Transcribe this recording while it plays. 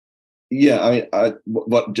Yeah,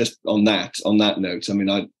 what just on that note, I mean,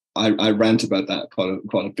 I rant about that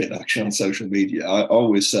quite a bit actually on social media. I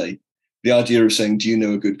always say the idea of saying, "Do you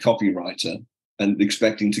know a good copywriter?" and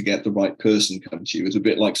expecting to get the right person come to you is a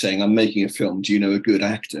bit like saying, "I'm making a film. Do you know a good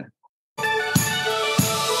actor?"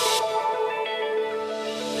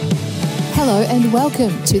 Hello and welcome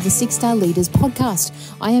to the 6-Star Leaders podcast.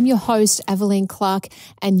 I am your host, Aveline Clark,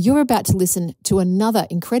 and you're about to listen to another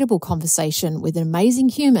incredible conversation with an amazing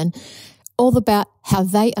human, all about how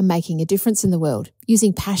they are making a difference in the world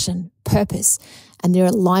using passion, purpose, and their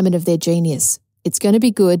alignment of their genius. It's going to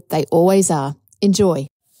be good. They always are. Enjoy.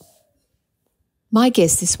 My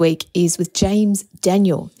guest this week is with James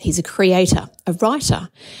Daniel. He's a creator, a writer,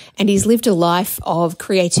 and he's lived a life of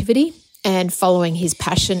creativity and following his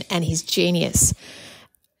passion and his genius.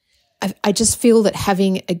 I just feel that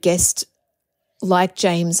having a guest like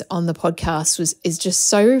James on the podcast is just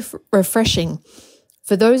so refreshing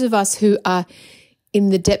for those of us who are in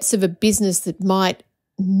the depths of a business that might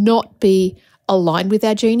not be aligned with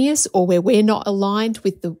our genius, or where we're not aligned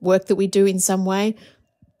with the work that we do in some way,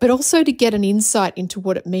 but also to get an insight into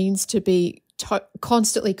what it means to be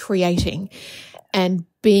constantly creating and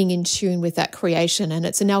being in tune with that creation. And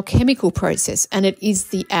it's an alchemical process, and it is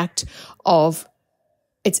the act of,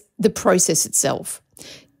 it's the process itself.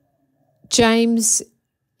 James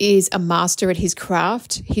is a master at his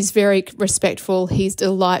craft. He's very respectful. He's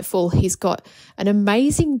delightful. He's got an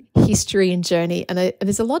amazing history and journey. And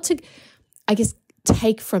there's a lot to, I guess,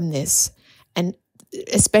 take from this. And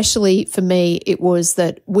especially for me, it was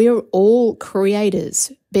that we're all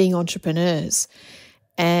creators being entrepreneurs.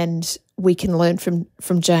 And we can learn from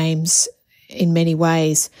James in many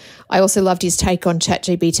ways. I also loved his take on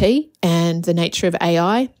ChatGBT and the nature of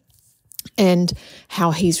AI and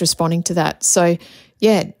how he's responding to that. So,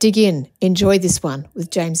 yeah, dig in. Enjoy this one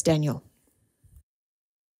with James Daniel.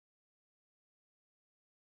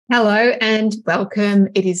 Hello and welcome.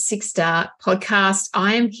 It is 6-Star Podcast.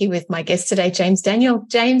 I am here with my guest today, James Daniel.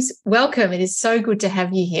 James, welcome. It is so good to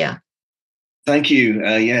have you here. Thank you.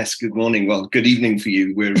 Yes, good morning. Well, good evening for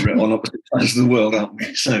you. We're on opposite sides of the world, aren't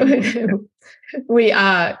we? So we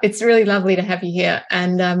are. It's really lovely to have you here.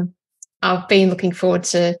 And I've been looking forward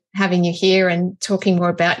to having you here and talking more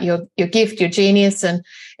about your gift, your genius, and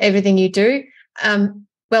everything you do.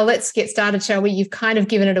 Well, let's get started, shall we? You've kind of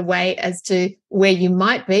given it away as to where you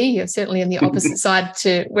might be. You're certainly on the opposite side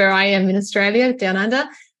to where I am in Australia, down under.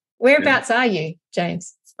 Whereabouts are you,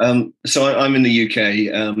 James? So I'm in the UK,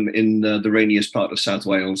 in the rainiest part of South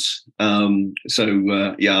Wales. I've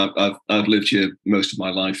lived here most of my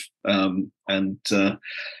life, kind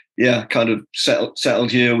of settled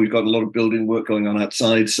here. We've got a lot of building work going on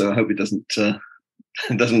outside, so I hope it doesn't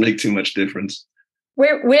make too much difference.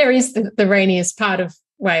 Where is the rainiest part of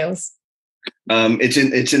Wales?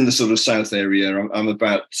 It's in the sort of south area. I'm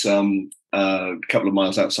about a couple of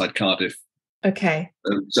miles outside Cardiff. Okay.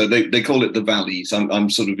 So they call it the valleys.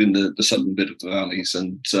 I'm sort of in the southern bit of the valleys,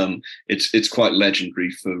 and it's quite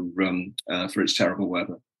legendary for its terrible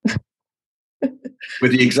weather.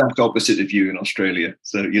 With the exact opposite of you in Australia.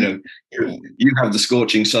 So, you have the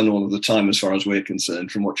scorching sun all of the time as far as we're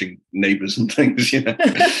concerned from watching Neighbours and things,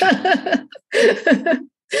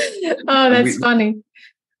 Oh, that's funny.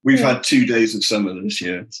 We've had 2 days of summer this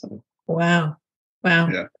year. So. Wow.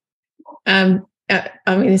 Yeah.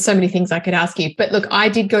 I mean, there's so many things I could ask you. But look, I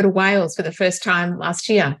did go to Wales for the first time last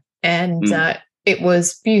year, and it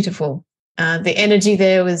was beautiful. The energy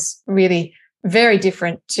there was really very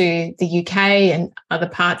different to the UK and other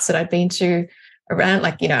parts that I've been to around.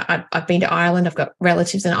 Like, I've been to Ireland. I've got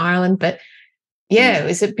relatives in Ireland. But, it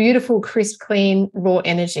was a beautiful, crisp, clean, raw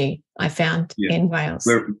energy I found in Wales.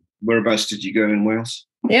 Whereabouts did you go in Wales?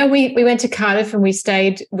 Yeah, we went to Cardiff and we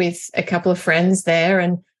stayed with a couple of friends there,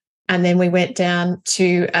 and then we went down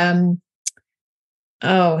to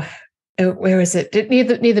where is it?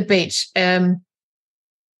 Near the beach.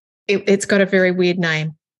 It's got a very weird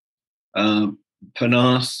name.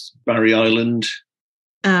 Penarth, Barry Island.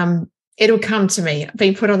 It'll come to me. I've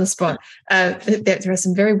been put on the spot. There are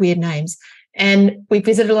some very weird names, and we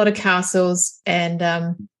visited a lot of castles and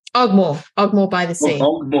Ogmore by the sea.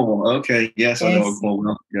 Ogmore, okay, yes, I know Ogmore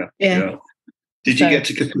well. Yeah. Did you get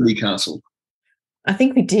to Caerphilly Castle? I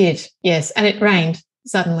think we did, yes, and it rained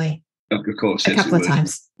suddenly. Of course, a couple of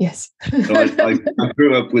times, yes. So I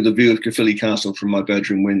grew up with a view of Caerphilly Castle from my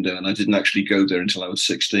bedroom window, and I didn't actually go there until I was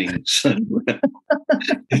 16. So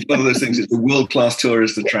it's one of those things. It's a world-class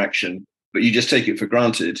tourist attraction, but you just take it for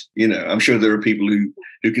granted. I'm sure there are people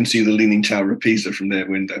who can see the Leaning Tower of Pisa from their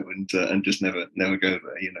window and just never go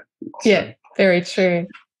there. Yeah, very true.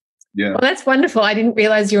 Yeah. Well, that's wonderful. I didn't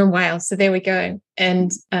realize you're in Wales. So there we go.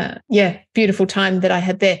 And beautiful time that I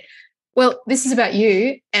had there. Well, this is about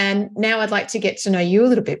you. And now I'd like to get to know you a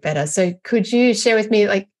little bit better. So could you share with me,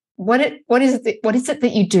 like, what is it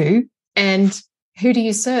that you do and who do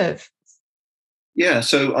you serve? Yeah,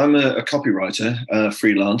 so I'm a copywriter,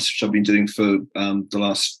 freelance, which I've been doing for the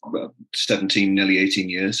last 17, nearly 18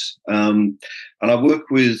 years. And I work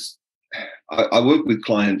with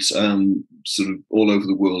clients sort of all over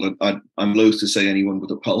the world. I'm loath to say anyone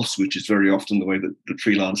with a pulse, which is very often the way that the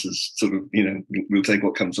freelancers sort of, will take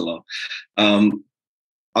what comes along.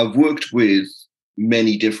 I've worked with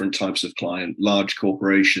many different types of client, large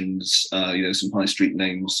corporations, some high street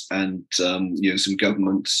names, and some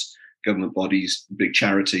government bodies, big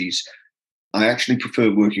charities. I actually prefer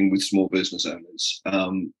working with small business owners.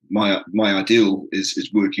 My ideal is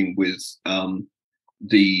working with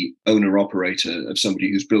the owner operator of somebody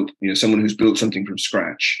who's built, someone who's built something from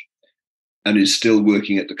scratch and is still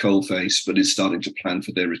working at the coalface, but is starting to plan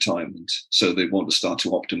for their retirement. So they want to start to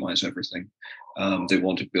optimize everything. They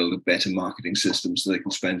want to build a better marketing system so they can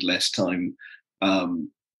spend less time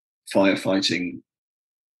firefighting.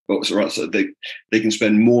 So they can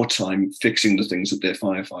spend more time fixing the things that they're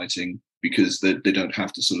firefighting because they don't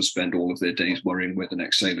have to sort of spend all of their days worrying where the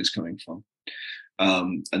next sale is coming from.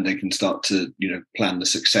 And they can start to, plan the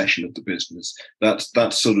succession of the business.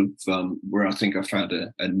 That's sort of where I think I found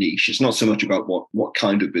a niche. It's not so much about what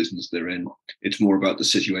kind of business they're in. It's more about the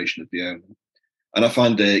situation of the owner. And I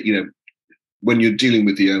find that, when you're dealing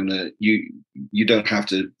with the owner, you don't have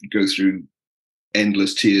to go through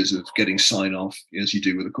endless tiers of getting sign off as you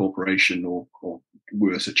do with a corporation or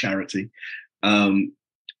worse, a charity. And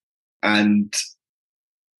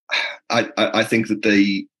I think that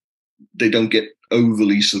they don't get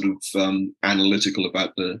overly sort of analytical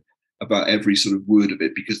about every sort of word of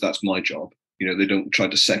it, because that's my job. They don't try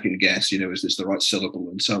to second guess, is this the right syllable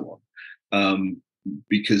and so on.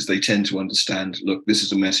 Because they tend to understand, look, this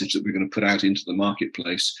is a message that we're going to put out into the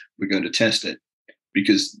marketplace. We're going to test it.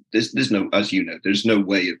 Because there's no, as you know, there's no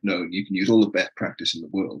way of knowing. You can use all the best practice in the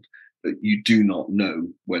world, but you do not know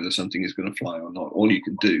whether something is going to fly or not. All you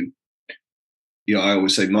can do, I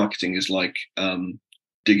always say marketing is like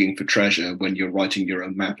digging for treasure when you're writing your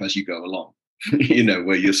own map as you go along.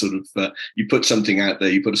 Where you're sort of you put something out there,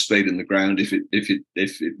 you put a spade in the ground. If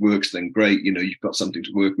it works, then great. You've got something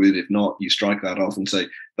to work with. If not, you strike that off and say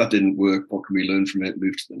that didn't work. What can we learn from it?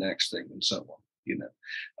 Move to the next thing, and so on.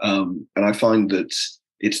 And I find that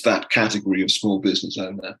it's that category of small business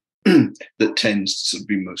owner that tends to sort of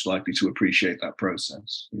be most likely to appreciate that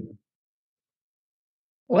process.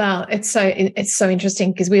 Wow, it's so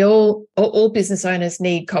interesting because we all business owners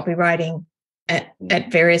need copywriting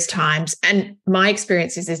at various times, and my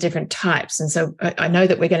experience is there's different types, and so I know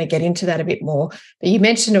that we're going to get into that a bit more. But you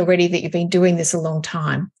mentioned already that you've been doing this a long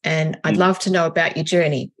time, and I'd love to know about your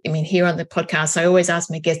journey. I mean, here on the podcast, I always ask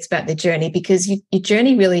my guests about their journey because your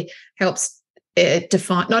journey really helps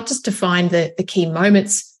define the key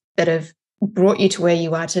moments that have brought you to where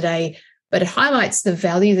you are today, but it highlights the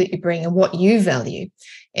value that you bring and what you value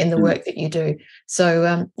in the work that you do.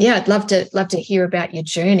 So I'd love to hear about your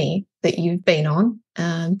journey that you've been on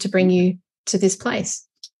to bring you to this place.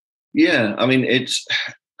 Yeah, I mean, it's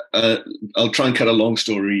I'll try and cut a long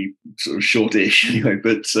story sort of shortish anyway,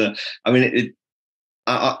 but I mean,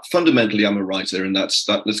 fundamentally I'm a writer, and that's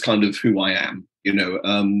kind of who I am.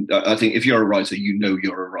 I think if you're a writer,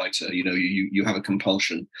 you're a writer. You have a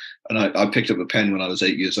compulsion. And I picked up a pen when I was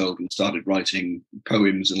 8 years old and started writing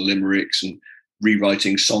poems and limericks and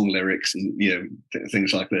rewriting song lyrics and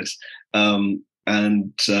things like this. A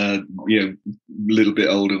little bit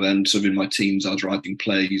older then, sort of in my teens, I was writing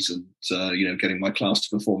plays and getting my class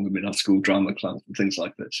to perform them in our school drama class and things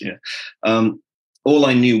like this. All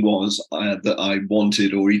I knew was that I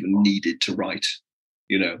wanted or even needed to write.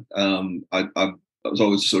 I was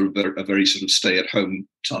always sort of a very sort of stay-at-home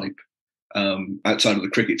type. Outside of the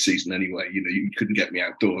cricket season, anyway, you couldn't get me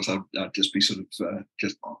outdoors. I'd just be sort of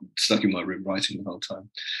just stuck in my room writing the whole time.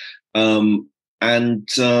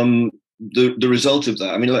 The result of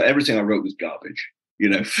that, I mean, everything I wrote was garbage.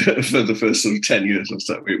 For the first sort of 10 years or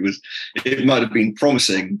so, it might have been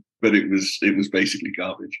promising, but it was basically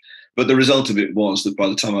garbage. But the result of it was that by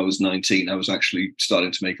the time I was 19, I was actually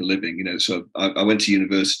starting to make a living. So I went to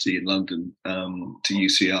university in London, to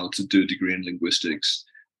UCL, to do a degree in linguistics.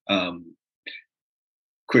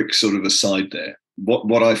 Quick sort of aside there.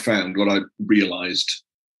 What I realized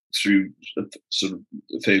through a sort of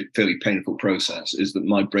a fairly painful process is that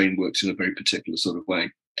my brain works in a very particular sort of way.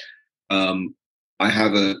 I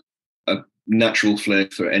have a natural flair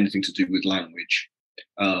for anything to do with language.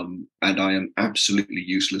 and I am absolutely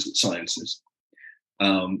useless at sciences.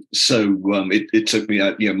 It took me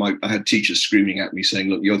out, I had teachers screaming at me saying,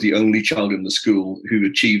 look, you're the only child in the school who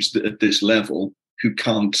achieves at this level, who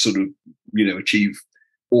can't sort of, achieve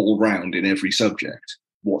all round in every subject.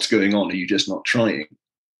 What's going on? Are you just not trying?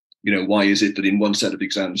 Why is it that in one set of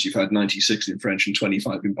exams you've had 96 in French and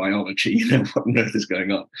 25 in biology? What on earth is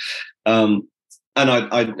going on? And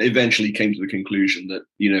I eventually came to the conclusion that,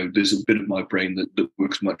 there's a bit of my brain that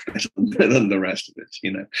works much better than the rest of it,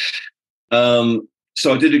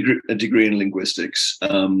 So I did a degree in linguistics,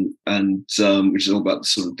 which is all about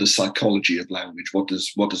sort of the psychology of language. What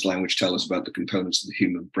does language tell us about the components of the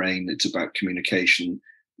human brain? It's about communication,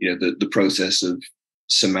 the process of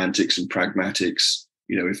semantics and pragmatics.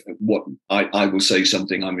 If what I will say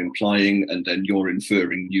something, I'm implying, and then you're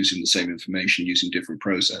inferring using the same information, using different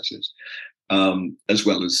processes, as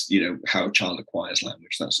well as how a child acquires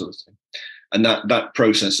language, that sort of thing. And that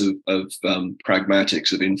process of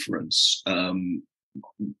pragmatics, of inference,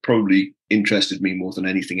 probably interested me more than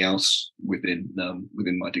anything else within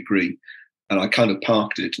my degree. And I kind of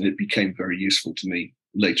parked it, and it became very useful to me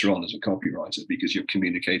later on as a copywriter, because you're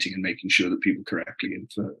communicating and making sure that people correctly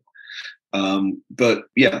infer. But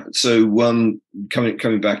yeah, so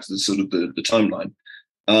coming back to the sort of the timeline,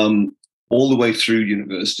 all the way through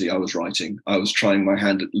university, I was writing. I was trying my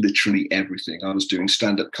hand at literally everything. I was doing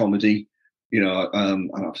stand-up comedy, and I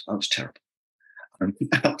was terrible. I'm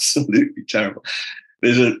absolutely terrible.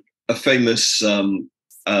 There's a famous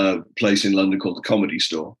place in London called the Comedy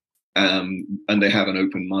Store, and they have an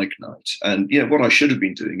open mic night. And what I should have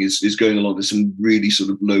been doing is going along to some really sort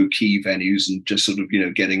of low key venues and just sort of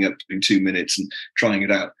getting up in 2 minutes and trying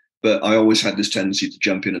it out. But I always had this tendency to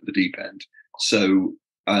jump in at the deep end. So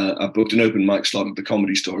I booked an open mic slot at the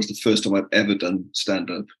Comedy Store. It was the first time I've ever done stand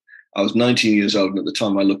up. I was 19 years old, and at the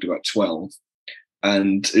time I looked about 12.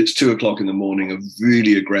 And it's 2:00 in the morning, a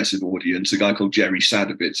really aggressive audience. A guy called Jerry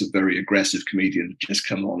Sadovitz, a very aggressive comedian, had just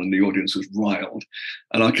come on, and the audience was riled.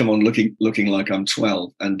 And I come on looking like I'm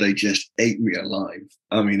 12, and they just ate me alive.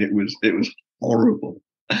 I mean, it was horrible.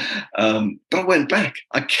 But I went back.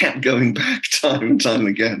 I kept going back time and time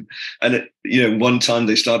again. And one time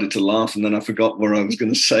they started to laugh, and then I forgot what I was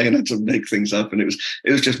going to say and had to make things up. And it was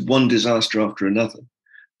just one disaster after another.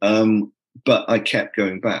 But I kept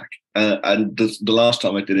going back. And the last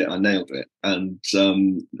time I did it, I nailed it. And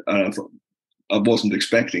I thought, I wasn't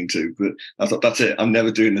expecting to, but I thought, that's it. I'm never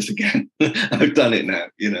doing this again. I've done it now,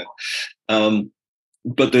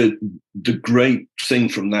 But the great thing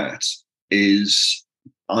from that is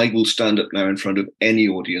I will stand up now in front of any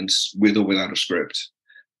audience with or without a script.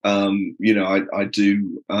 I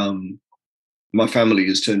do. My family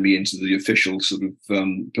has turned me into the official sort of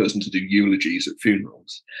person to do eulogies at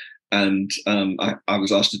funerals. And I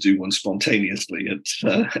was asked to do one spontaneously at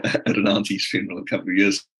an auntie's funeral a couple of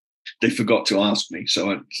years. They forgot to ask me, so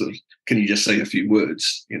I sort of, can you just say a few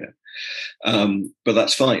words, But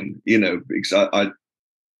that's fine, because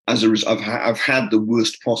I've had the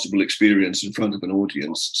worst possible experience in front of an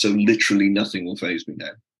audience, so literally nothing will faze me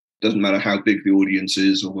now. Doesn't matter how big the audience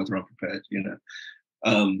is or whether I'm prepared,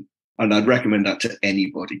 And I'd recommend that to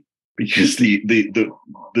anybody, because the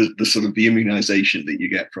sort of the immunization that you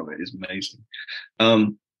get from it is amazing.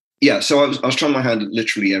 So I was trying my hand at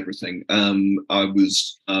literally everything. I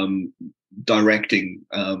was directing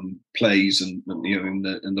plays and in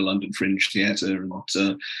the London Fringe Theatre,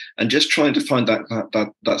 and just trying to find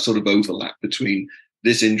that sort of overlap between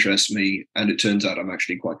this interests me and it turns out I'm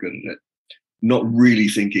actually quite good at it. Not really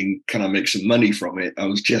thinking, can I make some money from it? I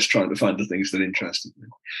was just trying to find the things that interested me.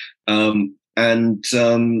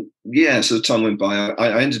 So time went by.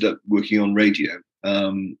 I ended up working on radio.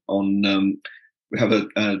 We have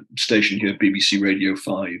a station here, BBC Radio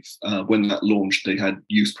 5. When that launched, they had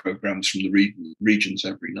youth programs from the regions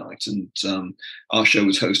every night. And our show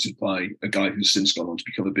was hosted by a guy who's since gone on to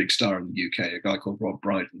become a big star in the UK, a guy called Rob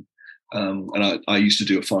Brydon. And I used to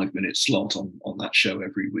do a 5-minute slot on that show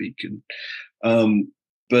every week. So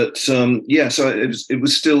it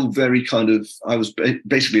was still very kind of, I was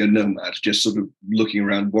basically a nomad, just sort of looking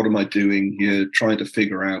around, what am I doing here, trying to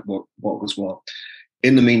figure out what was what.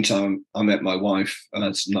 In the meantime, I met my wife.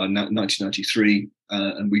 It's 1993,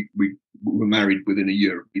 and we were married within a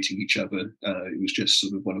year of meeting each other. It was just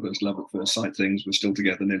sort of one of those love at first sight things. We're still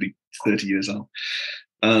together, nearly 30 years on.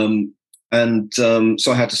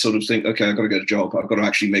 So I had to sort of think, okay, I've got to get a job. I've got to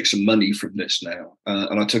actually make some money from this now.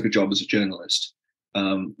 And I took a job as a journalist,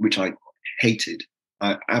 which I hated.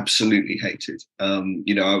 I absolutely hated.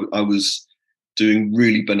 I was doing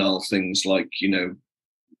really banal things like,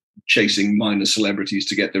 chasing minor celebrities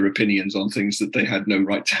to get their opinions on things that they had no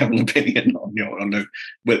right to have an opinion on. I know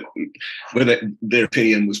whether their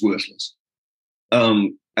opinion was worthless.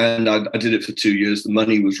 And I did it for 2 years. The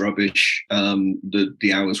money was rubbish.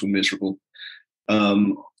 The hours were miserable.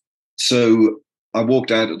 So I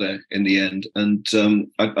walked out of there in the end, and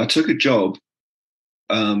I took a job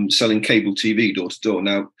selling cable TV door to door.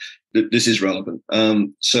 Now, this is relevant.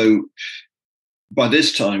 So by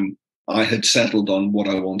this time, I had settled on what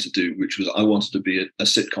I wanted to do, which was I wanted to be a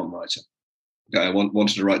sitcom writer. I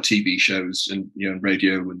wanted to write TV shows and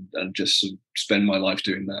radio and just sort of spend my life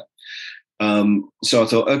doing that. So I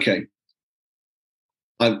thought, okay,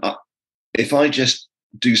 if I just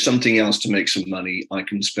do something else to make some money, I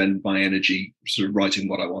can spend my energy sort of writing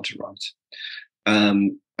what I want to write.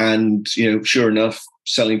 And sure enough,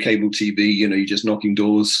 selling cable TV, you're just knocking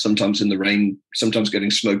doors, sometimes in the rain, sometimes getting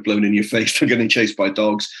smoke blown in your face, or getting chased by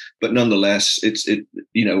dogs. But nonetheless,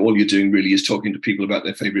 all you're doing really is talking to people about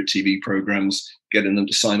their favorite TV programs, getting them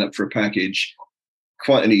to sign up for a package.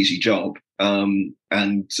 Quite an easy job, and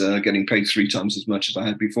getting paid 3 times as much as I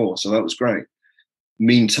had before. So that was great.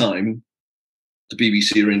 Meantime, the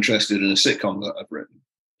BBC are interested in a sitcom that I've written.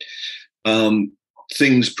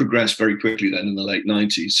 Things progressed very quickly then in the late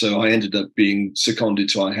 90s. So I ended up being seconded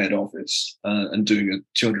to our head office and doing a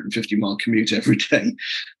 250-mile commute every day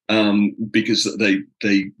because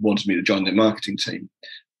they wanted me to join their marketing team.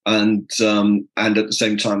 And at the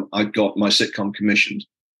same time, I got my sitcom commissioned.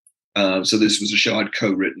 So this was a show I'd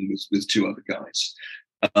co-written with 2 other guys.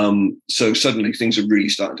 So suddenly things are really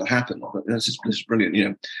starting to happen. This is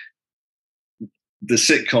brilliant. The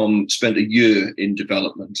sitcom spent a year in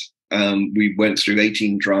development. We went through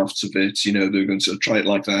 18 drafts of it. They were going to try it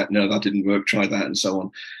like that. No, that didn't work. Try that, and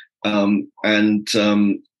so on.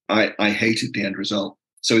 I hated the end result.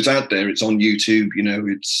 So it's out there. It's on YouTube.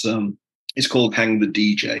 It's called Hang the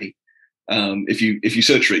DJ. If you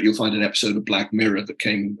search for it, you'll find an episode of Black Mirror that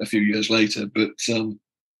came a few years later. But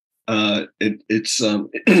it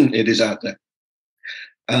is out there.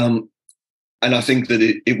 And I think that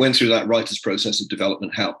it went through that writer's process of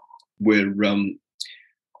development hell, where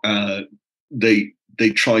they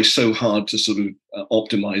try so hard to sort of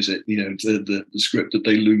optimize it, the script, that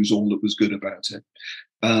they lose all that was good about it.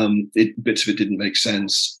 Bits of it didn't make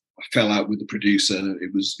sense. I fell out with the producer.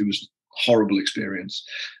 It was a horrible experience.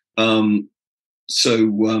 But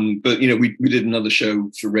we did another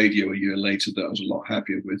show for radio a year later that I was a lot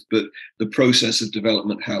happier with. But the process of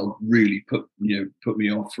development hell really put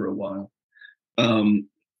me off for a while. In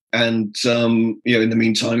the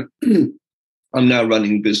meantime, I'm now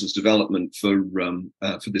running business development for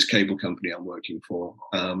this cable company I'm working for,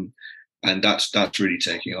 and that's really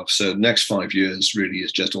taking off. So the next 5 years really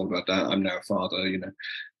is just all about that. I'm now a father,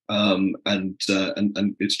 and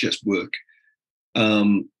it's just work.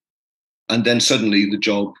 And then suddenly the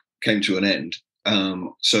job came to an end.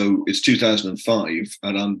 So it's 2005,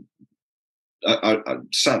 and I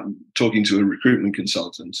sat talking to a recruitment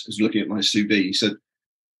consultant who's looking at my CV. He said,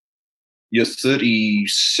 "You're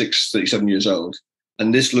 36, 37 years old,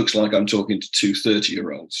 and this looks like I'm talking to 2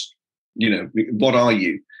 30-year-olds. What are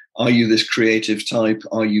you? Are you this creative type?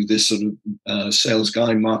 Are you this sort of sales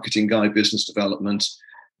guy, marketing guy, business development?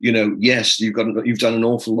 Yes, you've done an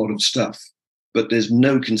awful lot of stuff, but there's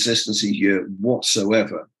no consistency here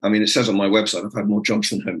whatsoever. I mean, it says on my website, I've had more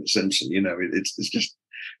jobs than Homer Simpson.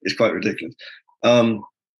 It's quite ridiculous."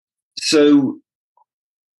 So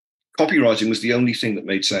copywriting was the only thing that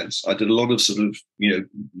made sense. I did a lot of sort of,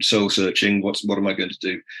 soul searching. What am I going to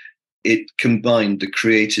do? It combined the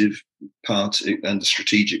creative part and the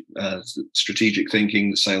strategic thinking,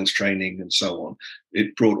 the sales training, and so on.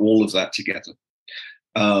 It brought all of that together.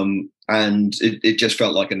 And it just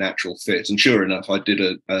felt like a natural fit. And sure enough, I did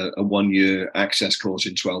a 1-year access course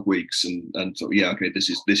in 12 weeks and thought, yeah, okay, this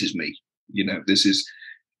is me. This is,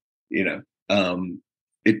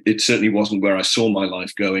 it certainly wasn't where I saw my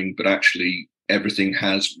life going, but actually everything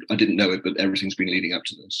has, I didn't know it, but everything's been leading up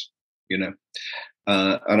to this, and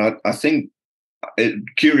I think,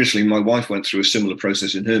 curiously, my wife went through a similar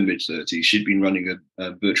process in her mid-30s. She'd been running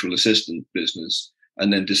a virtual assistant business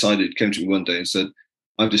and then came to me one day and said,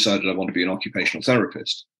 "I've decided I want to be an occupational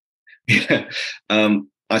therapist."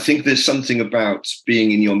 I think there's something about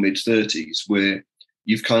being in your mid-30s where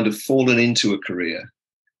you've kind of fallen into a career.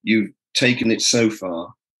 You've taken it so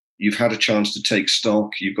far. You've had a chance to take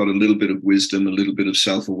stock. You've got a little bit of wisdom, a little bit of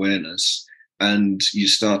self-awareness, and you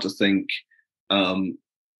start to think,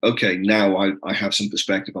 okay, now I have some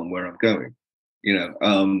perspective on where I'm going.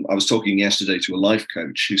 I was talking yesterday to a life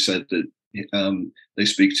coach who said that they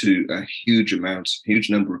speak to a huge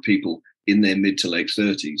number of people in their mid to late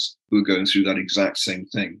 30s who are going through that exact same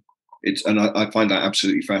thing. And I find that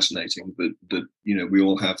absolutely fascinating, that we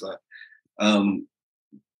all have that.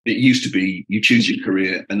 it used to be you choose your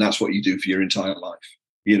career and that's what you do for your entire life,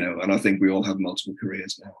 and I think we all have multiple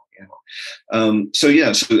careers now. So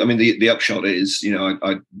I mean, the upshot is,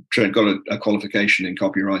 I got a qualification in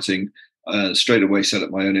copywriting, straight away set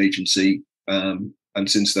up my own agency. And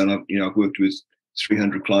since then, I've worked with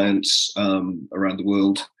 300 clients around the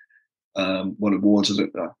world. Won awards.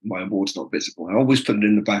 My award's not visible. I always put it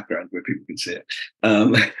in the background where people can see it.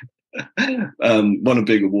 Won a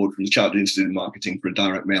big award from the Chartered Institute of Marketing for a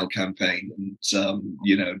direct mail campaign, and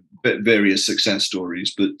various success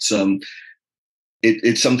stories. But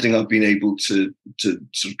it's something I've been able to sort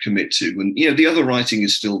of commit to, and the other writing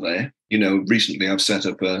is still there. Recently I've set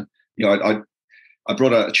up I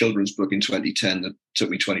brought out a children's book in 2010 that took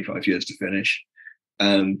me 25 years to finish.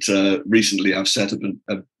 And recently I've set up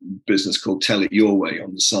a business called Tell It Your Way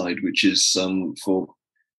on the side, which is for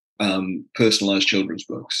personalized children's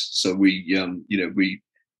books. So we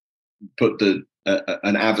put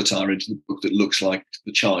an avatar into the book that looks like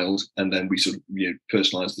the child, and then we sort of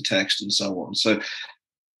personalize the text and so on. So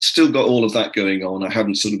still got all of that going on. I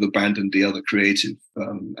haven't sort of abandoned the other creative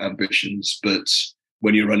ambitions, but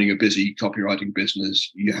when you're running a busy copywriting business,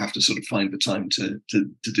 you have to sort of find the time to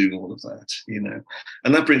do all of that,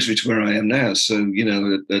 And that brings me to where I am now. So,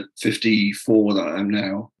 at 54 that I am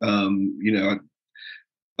now,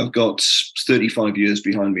 I've got 35 years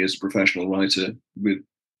behind me as a professional writer, with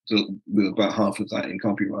about half of that in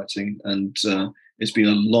copywriting. And it's been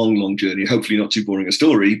a long, long journey. Hopefully not too boring a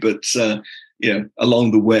story, but along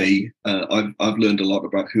the way, I've learned a lot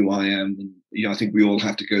about who I am. And I think we all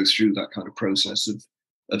have to go through that kind of process of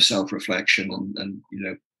self-reflection and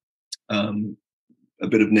a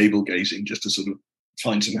bit of navel gazing, just to sort of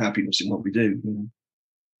find some happiness in what we do.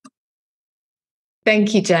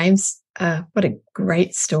 Thank you, James. What a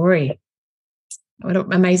great story. What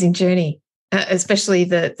an amazing journey, especially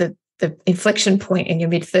the inflection point in your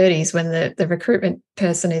mid-30s when the recruitment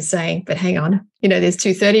person is saying, but hang on, there's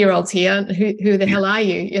two 30-year-olds here. Who the hell are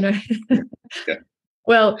you? Yeah.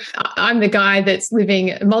 Well, I'm the guy that's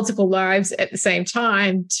living multiple lives at the same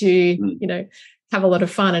time to, have a lot of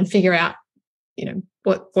fun and figure out,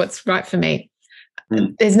 what's right for me.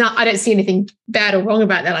 I don't see anything bad or wrong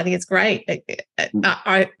about that. I think it's great.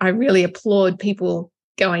 I really applaud people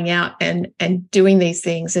going out and doing these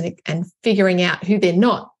things and figuring out who they're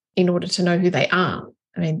not in order to know who they are.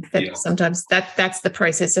 I mean, sometimes that's the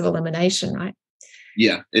process of elimination, right?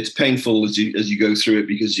 Yeah, it's painful as you go through it,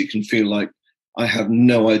 because you can feel like, I have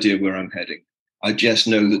no idea where I'm heading. I just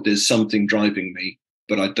know that there's something driving me,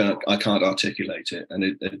 but I can't articulate it.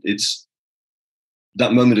 And it's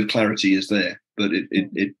that moment of clarity is there, but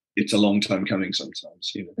it's a long time coming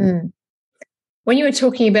sometimes. When you were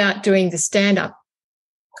talking about doing the stand-up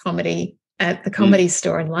comedy at the Comedy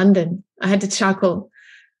Store in London, I had to chuckle.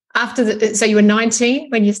 So you were 19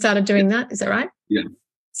 when you started doing that, is that right? Yeah.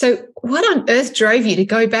 So what on earth drove you to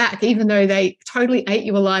go back, even though they totally ate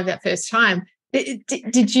you alive that first time?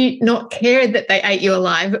 Did you not care that they ate you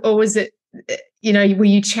alive, or was it, were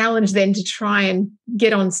you challenged then to try and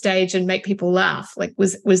get on stage and make people laugh? Like,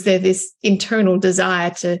 was there this internal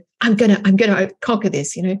desire to, I'm gonna conquer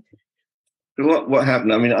this? What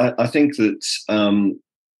happened? I mean, I think that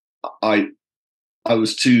I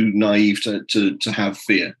was too naive to have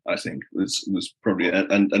fear. I think was probably,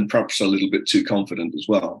 and perhaps a little bit too confident as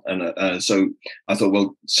well. And so I thought,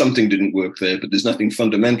 well, something didn't work there, but there's nothing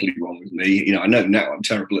fundamentally wrong with me. I know now I'm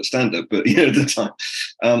terrible at stand-up, but at the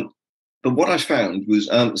time. But what I found was,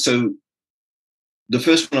 so the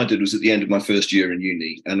first one I did was at the end of my first year in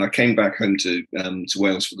uni, and I came back home to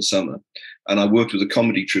Wales for the summer, and I worked with a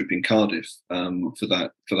comedy troupe in Cardiff for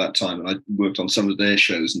that time, and I worked on some of their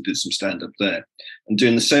shows and did some stand up there. And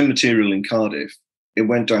doing the same material in Cardiff, it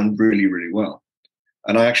went down really, really well.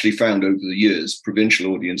 And I actually found over the years,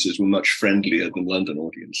 provincial audiences were much friendlier than London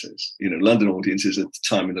audiences. London audiences at the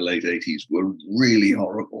time in the late 80s were really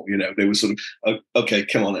horrible. They were sort of, okay,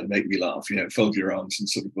 come on and make me laugh, fold your arms and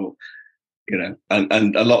sort of,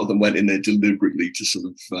 and a lot of them went in there deliberately to sort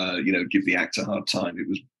of, give the actor a hard time. It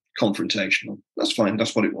was confrontational. That's fine.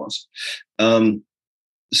 That's what it was.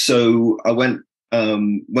 So I went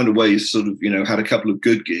away, sort of, had a couple of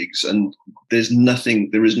good gigs, and there is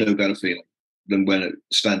no better feeling than when a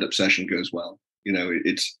stand-up session goes well.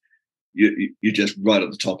 It's you're just right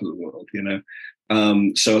at the top of the world.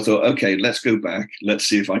 So I thought, okay, let's go back. Let's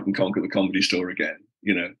see if I can conquer the Comedy Store again.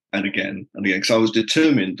 And again and again. Because I was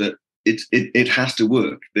determined that it has to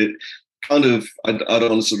work. That kind of, I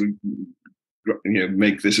don't want to sort of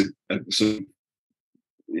make this a sort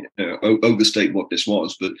of overstate what this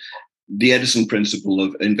was, but the Edison principle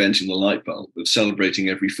of inventing the light bulb, of celebrating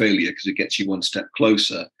every failure because it gets you one step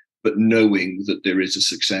closer, but knowing that there is a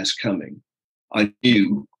success coming, I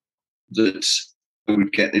knew that I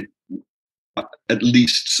would get it at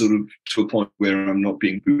least sort of to a point where I'm not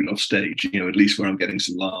being booed off stage, at least where I'm getting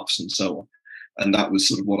some laughs and so on. And that was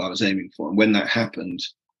sort of what I was aiming for. And when that happened,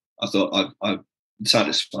 I thought I've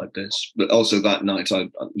satisfied this. But also that night,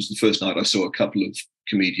 it was the first night I saw a couple of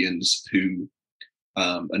comedians who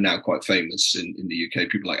are now quite famous in the UK,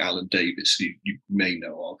 people like Alan Davis, who you may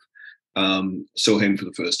know of. Saw him for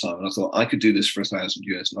the first time, and I thought I could do this for 1,000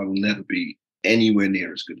 years and I will never be anywhere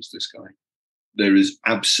near as good as this guy. There is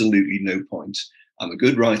absolutely no point. I'm a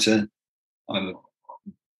good writer. I'm a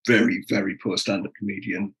very, very poor stand-up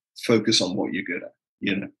comedian. Focus on what you're good at,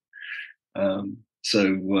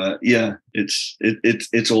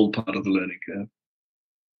 it's all part of the learning curve.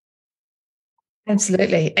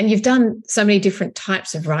 Absolutely. And you've done so many different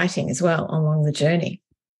types of writing as well along the journey.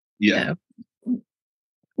 Yeah.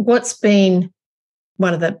 What's been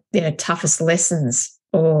one of the toughest lessons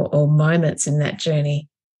or moments in that journey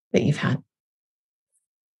that you've had?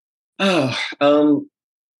 I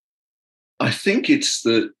think it's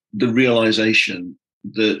the realization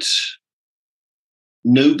that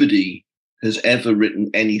nobody has ever written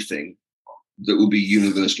anything that will be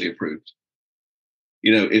universally approved.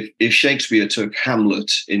 If Shakespeare took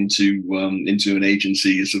Hamlet into an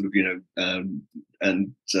agency, sort of,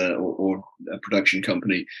 or a production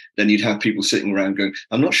company, then you'd have people sitting around going,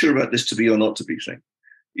 "I'm not sure about this to be or not to be thing."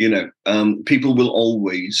 People will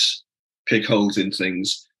always pick holes in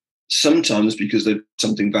things. Sometimes because they've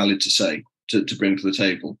something valid to say, to bring to the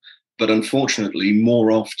table, but unfortunately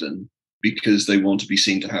more often because they want to be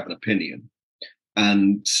seen to have an opinion.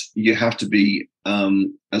 And you have to be,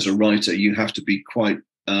 as a writer, you have to be quite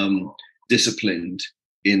disciplined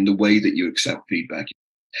in the way that you accept feedback.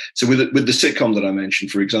 So with the sitcom that I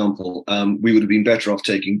mentioned, for example, we would have been better off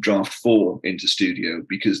taking draft 4 into studio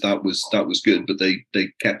because that was good, but they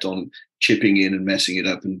kept on chipping in and messing it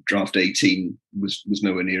up, and draft 18 was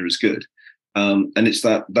nowhere near as good. And it's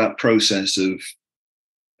that process of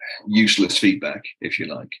useless feedback, if you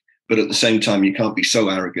like. But at the same time, you can't be so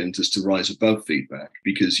arrogant as to rise above feedback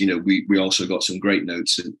because, we also got some great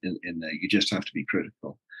notes in there. You just have to be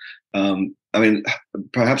critical.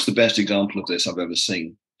 Perhaps the best example of this I've ever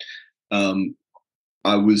seen. I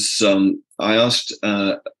asked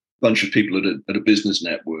a bunch of people at a business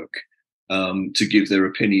network to give their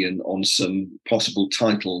opinion on some possible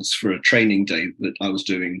titles for a training day that I was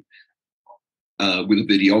doing with a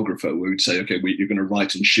videographer, where we'd say, okay, you're going to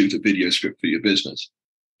write and shoot a video script for your business.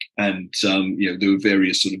 And, there were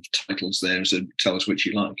various sort of titles there, so tell us which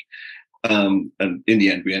you like. And in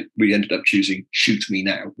the end, we ended up choosing Shoot Me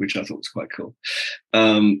Now, which I thought was quite cool.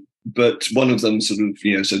 But one of them sort of,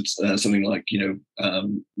 said something like, your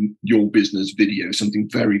business video, something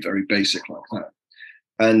very, very basic like that.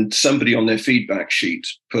 And somebody on their feedback sheet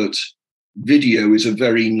put, video is a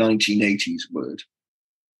very 1980s word.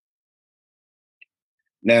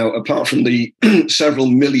 Now, apart from the several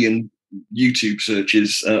million YouTube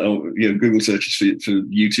searches, Google searches for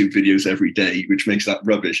YouTube videos every day, which makes that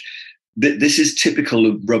rubbish, this is typical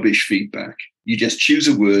of rubbish feedback. You just choose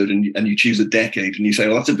a word and you choose a decade and you say,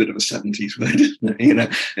 well, that's a bit of a 70s word,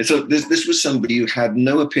 And so this was somebody who had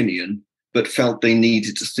no opinion, but felt they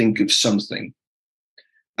needed to think of something.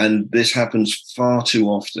 And this happens far too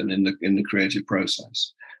often in the creative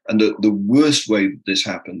process. And the worst way that this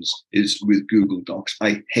happens is with Google Docs.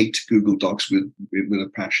 I hate Google Docs with a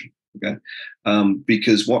passion. Okay,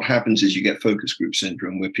 because what happens is you get focus group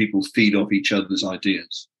syndrome where people feed off each other's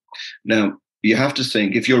ideas. Now, you have to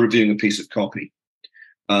think, if you're reviewing a piece of copy,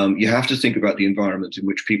 you have to think about the environment in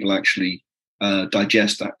which people actually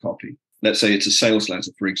digest that copy. Let's say it's a sales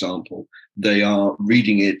letter, for example. They are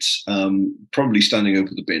reading it, probably standing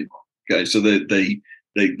over the bin. Okay, so they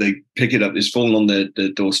pick it up, it's fallen on their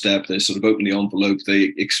doorstep, they sort of open the envelope,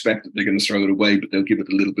 they expect that they're going to throw it away, but they'll give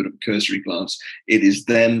it a little bit of a cursory glance. It is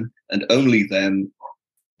them and only them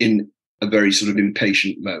in a very sort of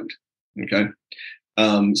impatient mode. Okay.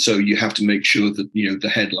 So you have to make sure that, the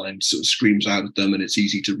headline sort of screams out at them and it's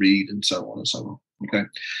easy to read and so on and so on. Okay.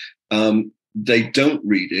 They don't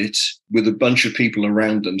read it with a bunch of people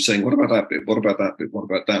around them saying, what about that bit? What about that bit? What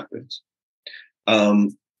about that bit?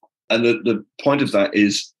 And the point of that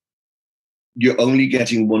is you're only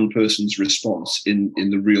getting one person's response in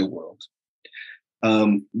the real world.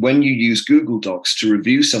 When you use Google Docs to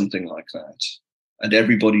review something like that and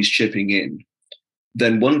everybody's chipping in,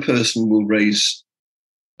 then one person will raise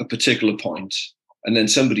a particular point and then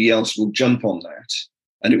somebody else will jump on that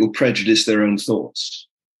and it will prejudice their own thoughts.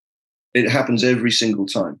 It happens every single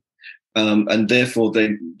time. And therefore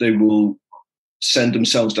they will send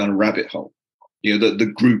themselves down a rabbit hole. You know, the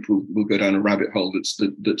group will go down a rabbit hole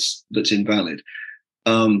that's invalid.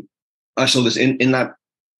 I saw this in that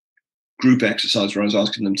group exercise where I was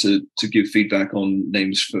asking them to give feedback on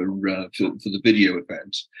names for the video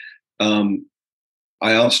event.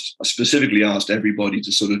 I specifically asked everybody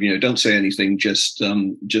to sort of, don't say anything, just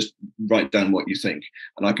write down what you think.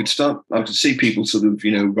 And I could see people sort of,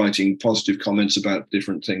 writing positive comments about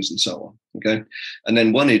different things and so on. Okay. And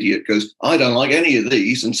then one idiot goes, I don't like any of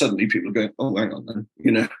these. And suddenly people are going, oh, hang on then,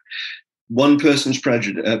 one person's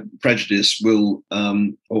prejudice will,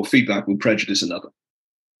 or feedback will prejudice another.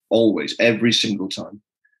 Always, every single time.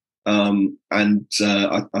 I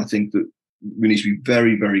think that we need to be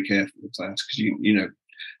very, very careful of that, because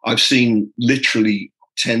I've seen literally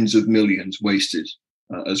tens of millions wasted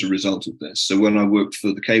as a result of this. So when I worked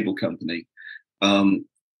for the cable company,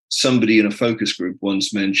 somebody in a focus group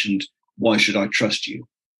once mentioned, "Why should I trust you?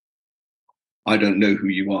 I don't know who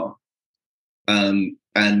you are."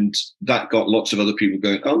 And that got lots of other people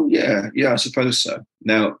going, "Oh yeah, I suppose so."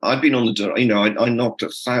 Now I've been on the door, I knocked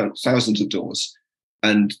at thousands of doors.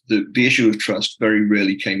 And the issue of trust very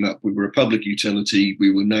rarely came up. We were a public utility. We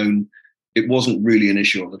were known. It wasn't really an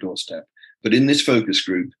issue on the doorstep. But in this focus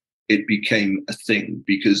group, it became a thing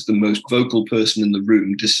because the most vocal person in the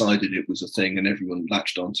room decided it was a thing and everyone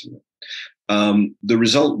latched onto it. The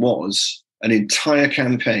result was an entire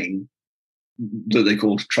campaign that they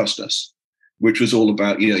called Trust Us, which was all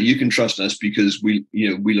about, you can trust us because we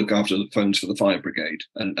look after the phones for the fire brigade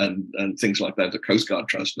and things like that. The Coast Guard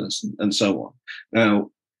trust us and so on.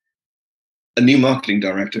 Now, a new marketing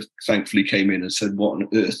director thankfully came in and said, "What on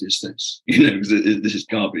earth is this? This is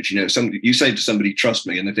garbage." You say to somebody, "Trust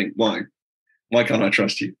me," and they think, "Why? Why can't I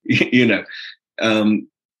trust you?"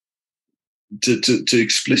 To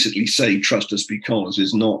explicitly say "trust us because"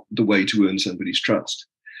 is not the way to earn somebody's trust.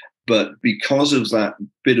 But because of that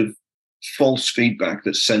bit of false feedback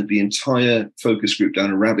that sent the entire focus group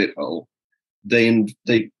down a rabbit hole, they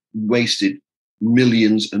wasted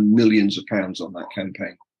millions and millions of pounds on that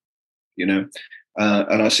campaign.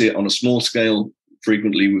 And I see it on a small scale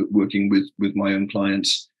frequently working with my own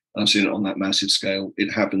clients. I've seen it on that massive scale.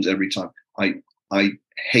 It happens every time. I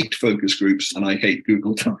hate focus groups and I hate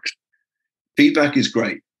Google Docs. Feedback is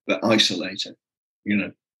great, but isolate it.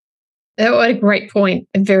 What a great point,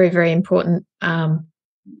 and very, very important.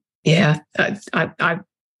 Yeah,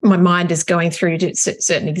 my mind is going through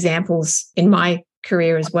certain examples in my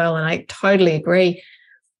career as well, and I totally agree.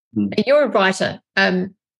 You're a writer,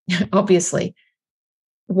 obviously.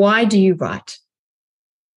 Why do you write?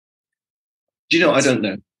 Do you know? I don't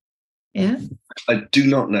know. Yeah, I do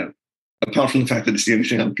not know. Apart from the fact that it's the only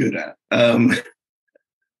thing I'm good at.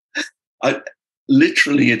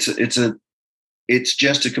 It's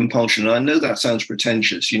just a compulsion. And I know that sounds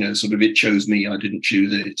pretentious, sort of it chose me, I didn't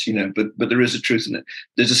choose it, but there is a truth in it.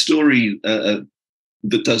 There's a story that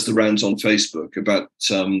does the rounds on Facebook about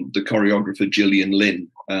the choreographer Gillian Lynn,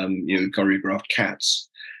 who choreographed Cats,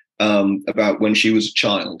 about when she was a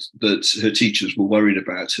child, that her teachers were worried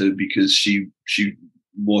about her because she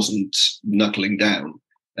wasn't knuckling down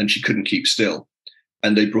and she couldn't keep still.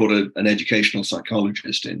 And they brought an educational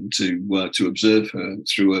psychologist in to observe her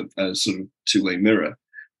through a sort of two-way mirror.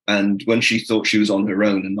 And when she thought she was on her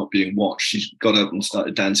own and not being watched, she got up and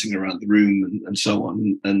started dancing around the room and so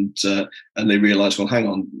on. And they realized, well, hang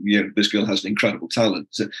on, this girl has an incredible talent.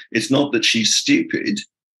 So it's not that she's stupid;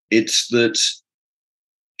 it's that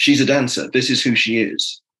she's a dancer. This is who she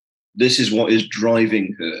is. This is what is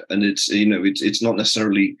driving her, and it's not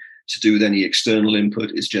necessarily to do with any external input.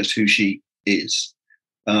 It's just who she is.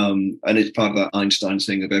 And it's part of that Einstein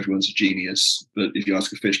thing of everyone's a genius, but if you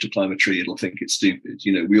ask a fish to climb a tree, it'll think it's stupid.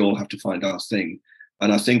 We all have to find our thing.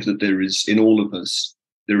 And I think that there is, in all of us,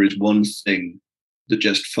 there is one thing that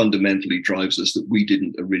just fundamentally drives us that we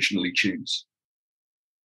didn't originally choose.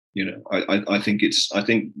 I think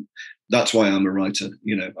that's why I'm a writer.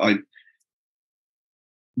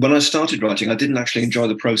 When I started writing, I didn't actually enjoy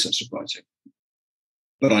the process of writing,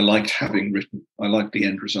 but I liked having written. I liked the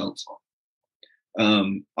end result.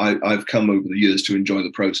 I've come over the years to enjoy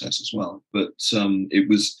the process as well, but it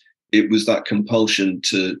was that compulsion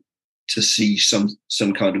to see some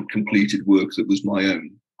kind of completed work that was my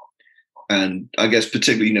own. And I guess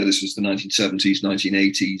particularly, this was the 1970s,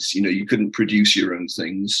 1980s. You couldn't produce your own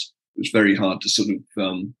things. It was very hard to sort of,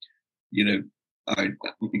 you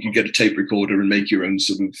could get a tape recorder and make your own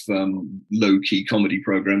sort of low-key comedy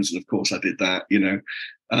programs, and of course I did that. There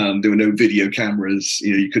were no video cameras.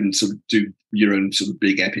 You couldn't sort of do your own sort of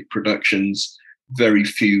big epic productions. Very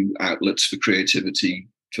few outlets for creativity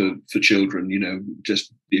for children.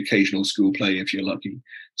 Just the occasional school play if you're lucky.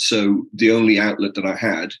 So the only outlet that I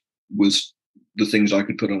had was the things I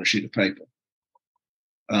could put on a sheet of paper.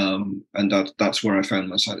 And that's where I found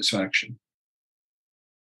my satisfaction.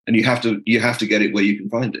 And you have to get it where you can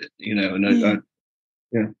find it, and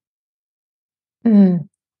yeah. Mm.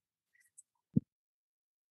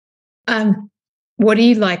 What do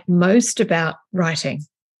you like most about writing?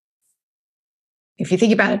 If you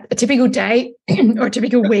think about a typical day or a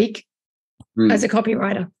typical week as a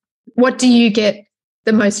copywriter, what do you get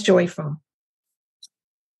the most joy from?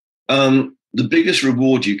 The biggest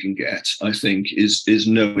reward you can get, I think, is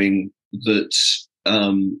knowing that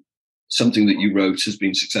something that you wrote has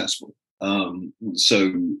been successful.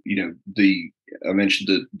 So, I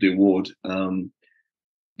mentioned the award.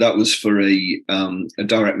 That was for a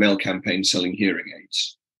direct mail campaign selling hearing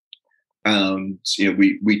aids. And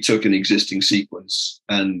we took an existing sequence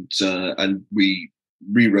and we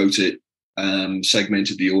rewrote it,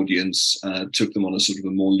 segmented the audience, took them on a sort of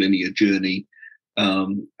a more linear journey,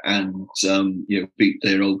 and beat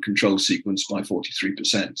their old control sequence by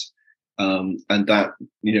 43%. And that,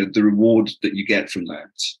 the reward that you get from that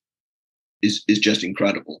is just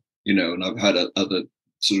incredible. And I've had other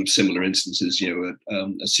sort of similar instances,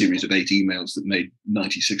 a series of 8 emails that made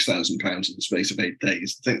 £96,000 in the space of 8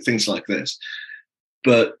 days, things like this.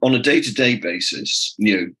 But on a day-to-day basis,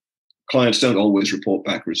 clients don't always report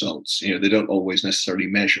back results. They don't always necessarily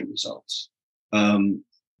measure results.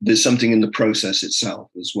 There's something in the process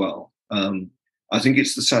itself as well. I think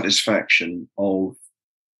it's the satisfaction of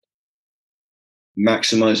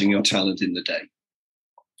maximizing your talent in the day.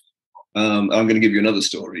 I'm going to give you another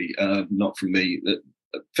story, not from me,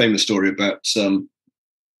 a famous story about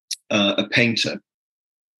a painter.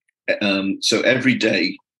 So every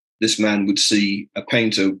day, this man would see a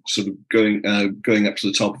painter sort of going up to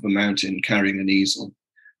the top of a mountain, carrying an easel,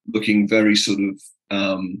 looking very sort of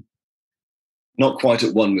not quite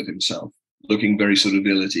at one with himself, looking very sort of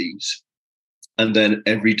ill at ease. And then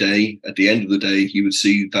every day, at the end of the day, he would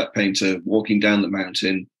see that painter walking down the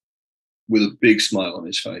mountain with a big smile on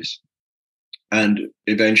his face. And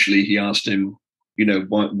eventually he asked him,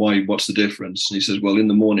 why, what's the difference? And he says, well, in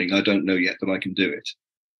the morning, I don't know yet that I can do it,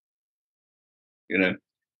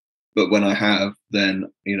 but when I have, then,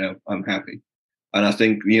 I'm happy. And I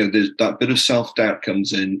think, there's that bit of self-doubt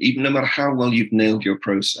comes in, even no matter how well you've nailed your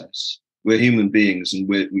process. We're human beings, and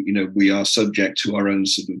we are subject to our own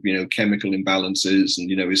sort of, chemical imbalances.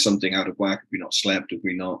 And, is something out of whack? Have we not slept? Have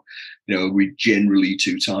we not, are we generally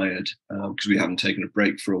too tired because we haven't taken a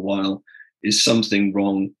break for a while? Is something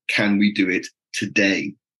wrong? Can we do it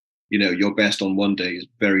today? Your best on one day is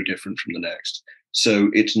very different from the next.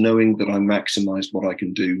 So it's knowing that I maximized what I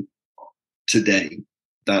can do today.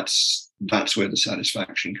 That's where the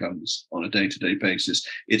satisfaction comes on a day-to-day basis.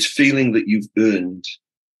 It's feeling that you've earned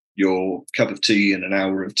your cup of tea and an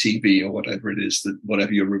hour of TV or whatever it is, that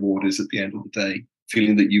whatever your reward is at the end of the day,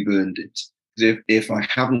 feeling that you've earned it. Because if I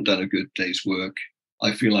haven't done a good day's work,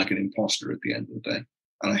 I feel like an imposter at the end of the day.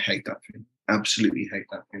 And I hate that feeling. Absolutely hate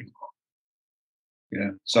that feeling.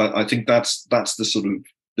 Yeah. So I think that's the sort of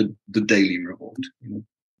the daily reward.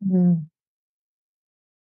 Mm.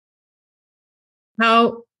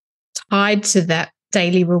 How tied to that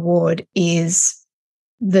daily reward is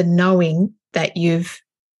the knowing that you've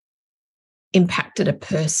impacted a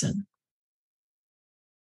person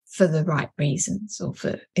for the right reasons or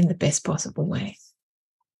in the best possible way?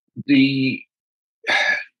 The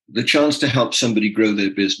chance to help somebody grow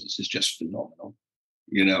their business is just phenomenal.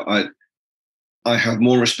 I have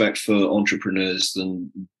more respect for entrepreneurs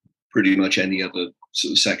than pretty much any other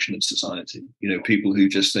sort of section of society. People who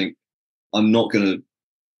just think, I'm not going to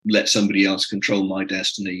let somebody else control my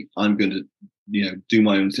destiny. I'm going to, do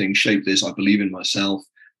my own thing, shape this. I believe in myself.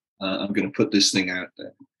 I'm going to put this thing out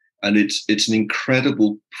there. And it's an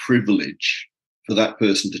incredible privilege for that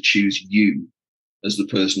person to choose you as the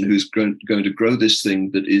person who's going to grow this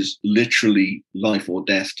thing that is literally life or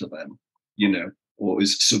death to them, or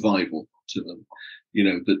is survival to them,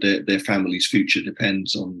 that their family's future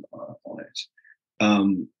depends on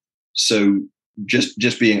it. So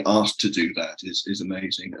just being asked to do that is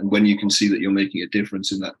amazing. And when you can see that you're making a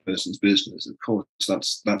difference in that person's business, of course,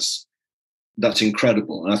 that's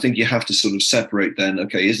incredible. And I think you have to sort of separate then,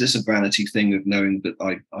 okay, is this a vanity thing of knowing that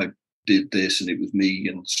I did this and it was me,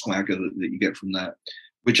 and swagger that you get from that,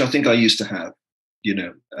 which I think I used to have,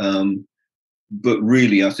 but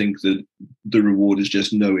really I think that the reward is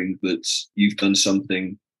just knowing that you've done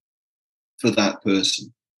something for that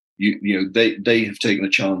person. They have taken a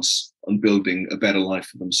chance on building a better life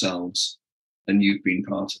for themselves, and you've been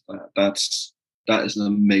part of that. That is an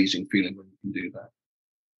amazing feeling when you can do that.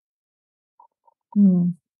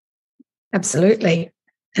 Absolutely.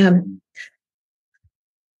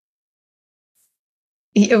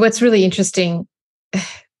 what's really interesting,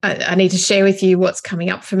 I need to share with you what's coming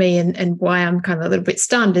up for me and why I'm kind of a little bit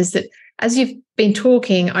stunned, is that as you've been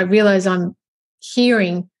talking, I realize I'm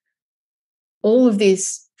hearing all of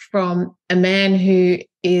this from a man who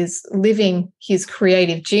is living his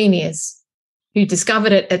creative genius, who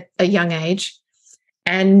discovered it at a young age,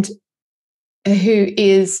 and who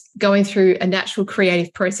is going through a natural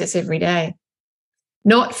creative process every day,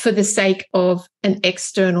 not for the sake of an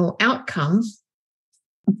external outcome,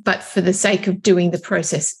 but for the sake of doing the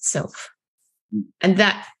process itself. And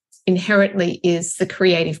that inherently is the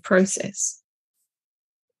creative process.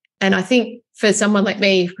 And I think for someone like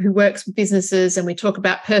me who works with businesses and we talk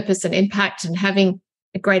about purpose and impact and having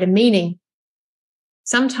a greater meaning,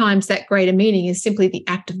 sometimes that greater meaning is simply the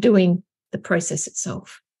act of doing the process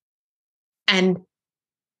itself and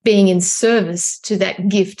being in service to that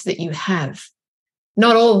gift that you have.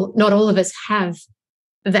 Not all of us have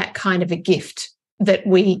that kind of a gift that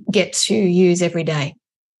we get to use every day.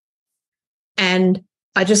 And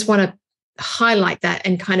I just want to highlight that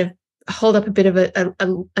and kind of hold up a bit of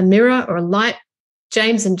a mirror or a light,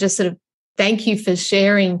 James, and just sort of thank you for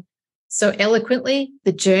sharing so eloquently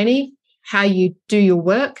the journey, how you do your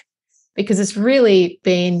work, because it's really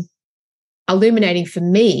been illuminating for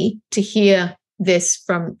me to hear this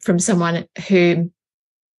from someone who,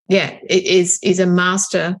 is a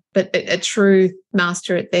master, but a true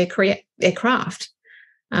master at their craft.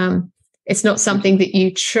 It's not something that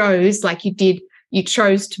you chose, like you did. You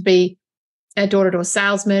chose to be a door-to-door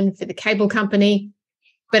salesman for the cable company,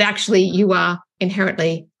 but actually you are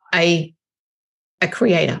inherently a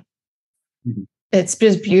creator. Mm-hmm. It's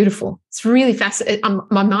just beautiful. It's really fascinating.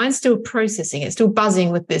 My mind's still processing. It's still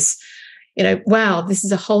buzzing with this, wow, this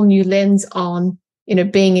is a whole new lens on,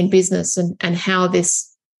 being in business and how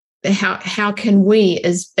can we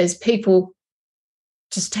as people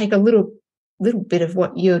just take a little bit of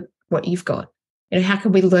what you've got? How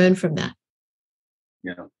can we learn from that?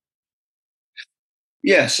 Yeah.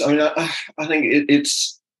 Yes, I mean, I think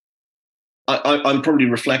it's. I'm probably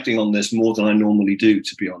reflecting on this more than I normally do,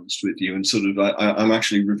 to be honest with you, and sort of I'm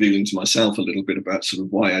actually revealing to myself a little bit about sort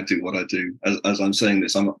of why I do what I do. As I'm saying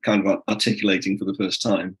this, I'm kind of articulating for the first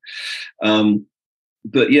time.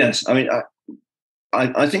 But yes, I mean,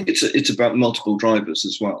 I think it's about multiple drivers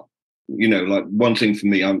as well. Like one thing for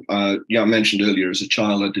me, I mentioned earlier, as a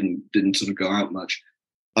child, I didn't sort of go out much.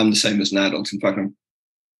 I'm the same as an adult. In fact, I'm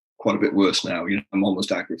quite a bit worse now. I'm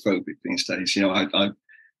almost agoraphobic these days.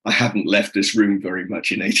 I haven't left this room very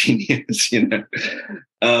much in 18 years.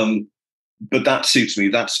 But that suits me.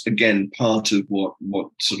 That's again part of what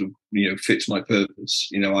sort of fits my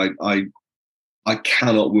purpose. I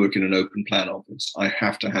cannot work in an open plan office. I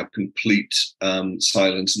have to have complete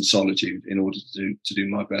silence and solitude in order to do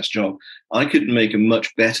my best job. I could make a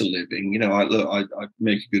much better living. I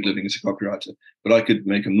make a good living as a copywriter, but I could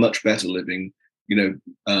make a much better living,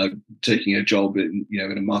 taking a job in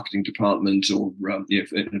a marketing department or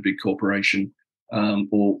in a big corporation,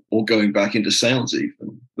 or going back into sales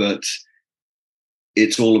even. But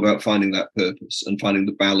it's all about finding that purpose and finding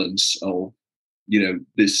the balance of,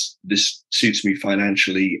 this suits me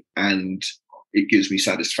financially and it gives me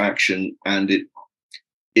satisfaction and it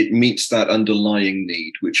meets that underlying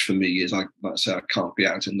need, which for me is, I can't be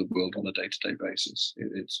out in the world on a day-to-day basis.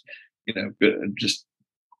 It's just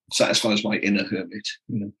satisfies my inner hermit.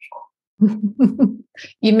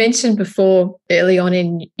 You mentioned before, early on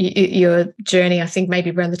in your journey, I think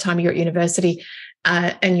maybe around the time you were at university,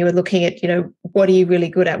 and you were looking at, what are you really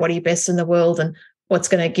good at? What are you best in the world? And what's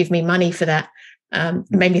going to give me money for that?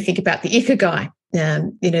 It made me think about the ikigai,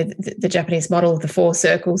 the Japanese model of the 4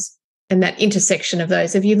 circles and that intersection of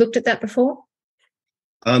those. Have you looked at that before?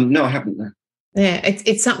 No, I haven't. No. Yeah,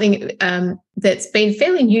 it's something that's been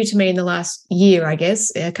fairly new to me in the last year, I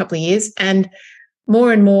guess, a couple of years. And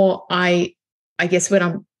more, I guess when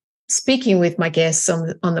I'm speaking with my guests on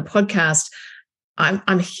the podcast,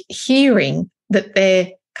 I'm hearing that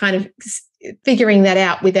they're kind of figuring that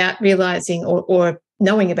out without realizing or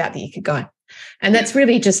knowing about the ikigai. And that's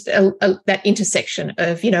really just that intersection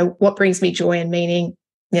of, what brings me joy and meaning.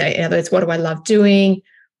 In other words, what do I love doing?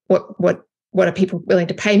 What are people willing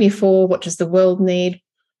to pay me for? What does the world need?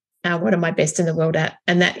 What am I best in the world at?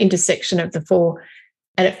 And that intersection of the 4.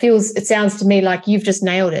 And it sounds to me like you've just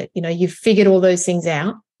nailed it. You've figured all those things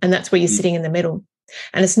out, and that's where you're sitting in the middle.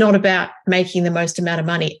 And it's not about making the most amount of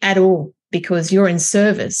money at all, because you're in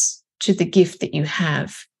service to the gift that you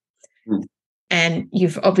have. And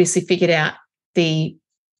you've obviously figured out the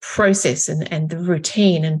process and the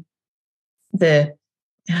routine and the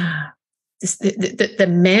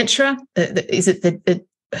mantra. There's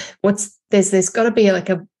got to be like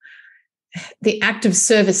the act of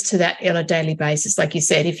service to that on a daily basis. Like you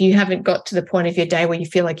said, if you haven't got to the point of your day where you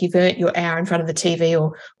feel like you've earned your hour in front of the TV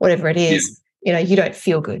or whatever it is, you don't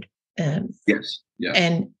feel good. Yes. Yeah.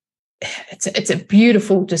 And it's a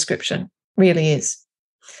beautiful description, really is.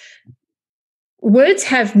 Words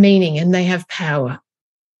have meaning and they have power.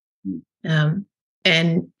 And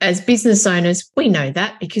as business owners, we know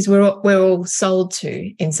that because we're all sold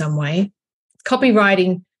to in some way.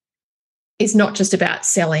 Copywriting is not just about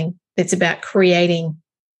selling; it's about creating.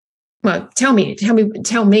 Well, tell me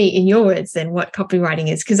in your words then what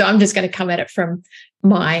copywriting is, because I'm just going to come at it from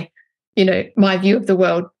my view of the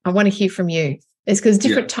world. I want to hear from you. It's because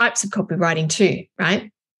different types of copywriting too,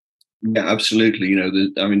 right? Yeah, absolutely.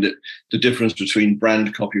 The difference between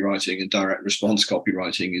brand copywriting and direct response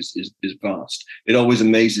copywriting is vast. It always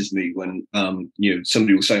amazes me when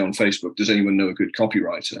somebody will say on Facebook, "Does anyone know a good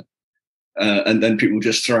copywriter?" And then people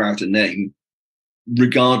just throw out a name,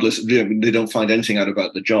 regardless. They don't find anything out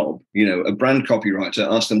about the job. A brand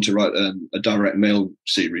copywriter, ask them to write a direct mail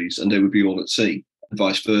series, and they would be all at sea. And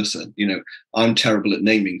vice versa. I'm terrible at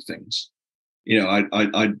naming things.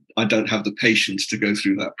 I don't have the patience to go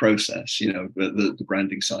through that process. The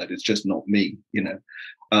branding side is just not me.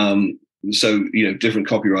 So different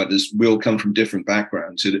copywriters will come from different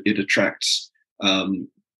backgrounds. It attracts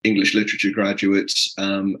English literature graduates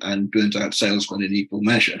and burnt out salesmen in equal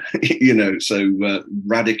measure. So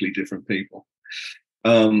radically different people.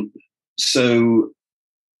 Just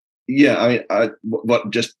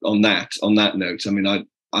on that note,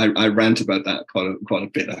 I rant about that quite a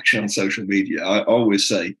bit actually on social media. I always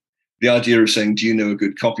say the idea of saying, "Do you know a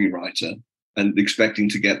good copywriter?" and expecting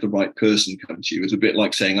to get the right person come to you is a bit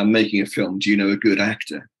like saying, "I'm making a film. Do you know a good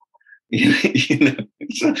actor?"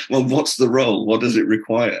 Well, what's the role? What does it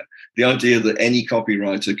require? The idea that any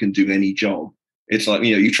copywriter can do any job. It's like,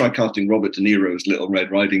 you try casting Robert De Niro's Little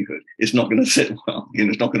Red Riding Hood. It's not going to sit well.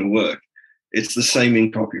 It's not going to work. It's the same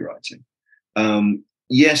in copywriting.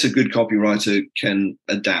 Yes, a good copywriter can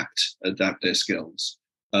adapt their skills.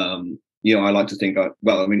 I like to think I've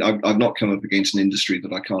not come up against an industry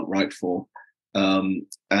that I can't write for. And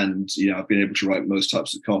I've been able to write most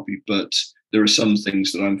types of copy, but there are some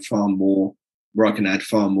things that where I can add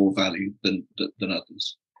far more value than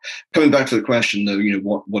others. Coming back to the question though,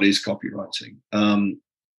 what is copywriting?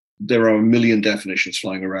 There are a million definitions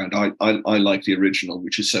flying around. I like the original,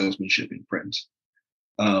 which is salesmanship in print.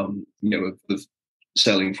 Of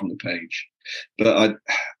selling from the page. But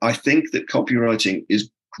I think that copywriting is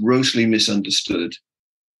grossly misunderstood,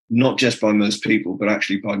 not just by most people, but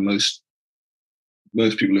actually by most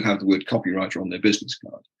people who have the word copywriter on their business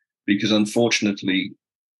card. Because unfortunately,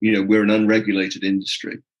 we're an unregulated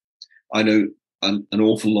industry. I know an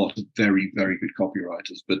awful lot of very, very good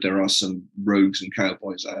copywriters, but there are some rogues and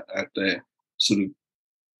cowboys out there sort of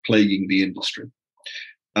plaguing the industry.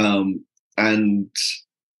 And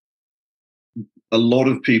a lot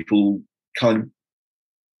of people kind of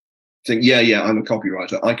think, I'm a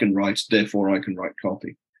copywriter. I can write, therefore I can write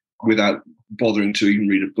copy, without bothering to even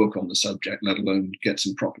read a book on the subject, let alone get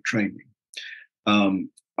some proper training.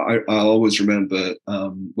 I always remember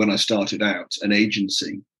when I started out, an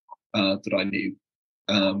agency that I knew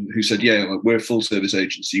who said, we're a full service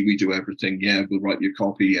agency. We do everything. Yeah, we'll write your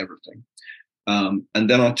copy, everything. And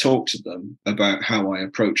then I talked to them about how I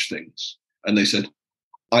approach things. And they said,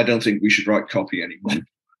 "I don't think we should write copy anymore,"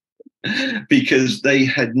 because they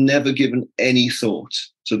had never given any thought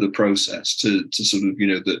to the process, to sort of,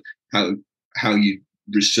 how you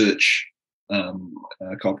research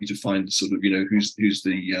copy to find sort of, who's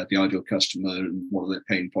the ideal customer and what are their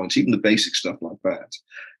pain points, even the basic stuff like that.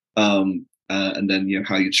 And then,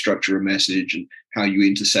 how you'd structure a message and how you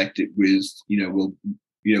intersect it with,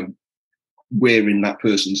 where in that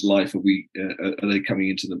person's life are they coming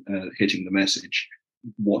into hitting the message?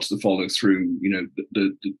 What's the follow through?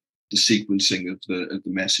 The sequencing of the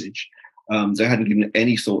message. They hadn't given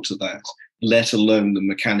any thought to that, let alone the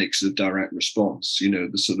mechanics of direct response.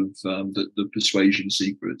 The sort of the persuasion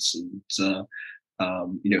secrets and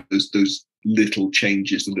those little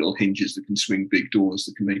changes, the little hinges that can swing big doors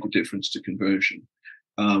that can make a difference to conversion.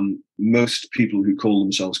 Most people who call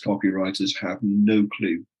themselves copywriters have no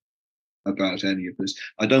clue about any of this.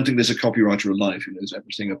 I don't think there's a copywriter alive who knows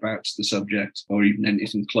everything about the subject or even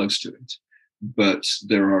anything close to it. But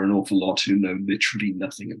there are an awful lot who know literally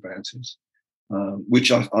nothing about it,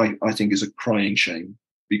 which I think is a crying shame,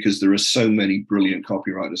 because there are so many brilliant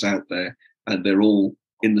copywriters out there, and they're all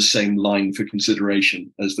in the same line for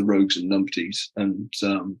consideration as the rogues and numpties. And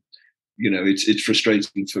it's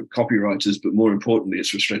frustrating for copywriters, but more importantly,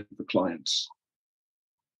 it's frustrating for clients.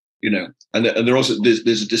 And there also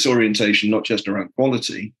there's a disorientation not just around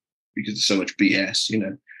quality, because there's so much BS,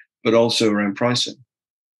 but also around pricing.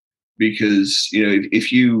 Because,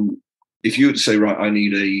 if you were to say, right, I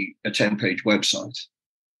need a 10-page website,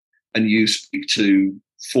 and you speak to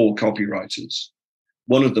 4 copywriters,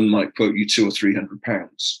 one of them might quote you £200 or £300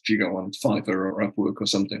 if you go on Fiverr or Upwork or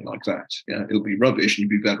something like that. Yeah, it'll be rubbish, and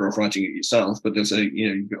you'd be better off writing it yourself. But they'll say,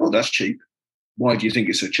 you go, oh, that's cheap. Why do you think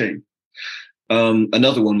it's so cheap?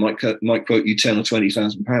 Another one might quote you £10,000 or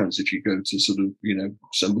 £20,000 if you go to sort of,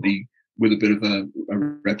 somebody with a bit of a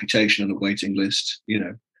reputation and a waiting list,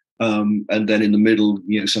 and then in the middle,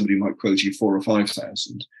 somebody might quote you 4,000 or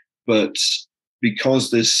 5,000. But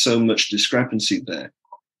because there's so much discrepancy there,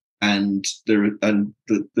 and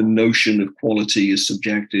the notion of quality is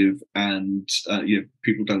subjective, and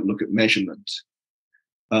people don't look at measurement,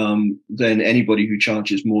 then anybody who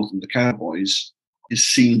charges more than the cowboys is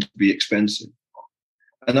seen to be expensive.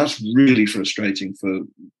 And that's really frustrating for,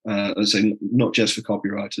 I say, not just for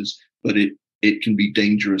copywriters, but it can be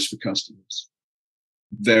dangerous for customers.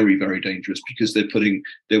 Very, very dangerous, because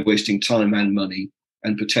they're wasting time and money,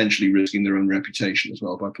 and potentially risking their own reputation as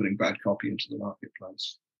well by putting bad copy into the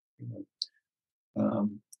marketplace.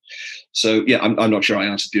 So yeah, I'm not sure I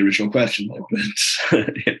answered the original question there,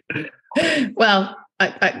 but yeah. Well,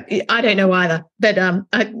 I don't know either, but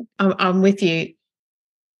I'm with you.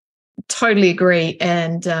 Totally agree.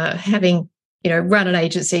 And having run an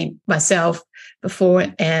agency myself before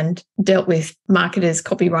and dealt with marketers,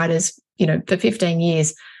 copywriters, for 15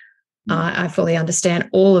 years, I fully understand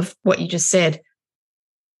all of what you just said.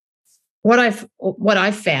 What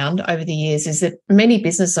I've found over the years is that many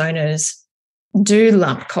business owners do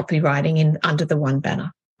lump copywriting in under the one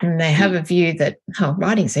banner, and they have a view that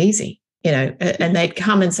writing's easy, and they'd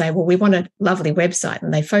come and say, well, we want a lovely website,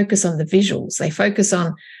 and they focus on the visuals, they focus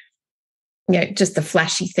on just the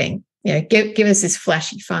flashy thing, give us this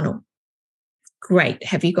flashy funnel. Great,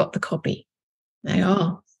 have you got the copy? They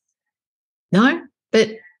go, no, but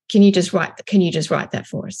can you just write that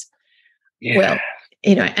for us? Yeah. Well,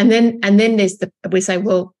 and then there's we say,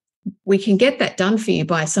 well, we can get that done for you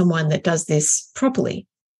by someone that does this properly.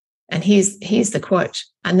 And here's the quote.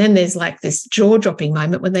 And then there's like this jaw-dropping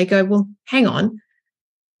moment when they go, well, hang on,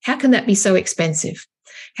 how can that be so expensive?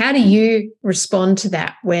 How do you respond to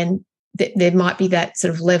that when there might be that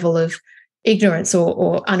sort of level of ignorance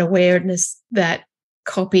or unawareness that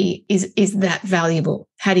copy is that valuable?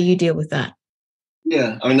 How do you deal with that?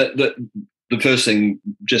 Yeah, I mean, the first thing,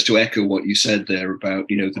 just to echo what you said there about,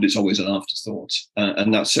 that it's always an afterthought.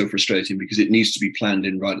 And that's so frustrating, because it needs to be planned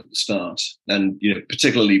in right at the start. And,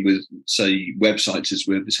 particularly with, say, websites is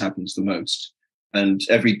where this happens the most. And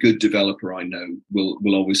every good developer I know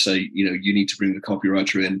will always say, you need to bring the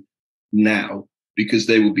copywriter in now, because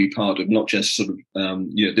they will be part of not just sort of,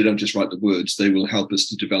 they don't just write the words, they will help us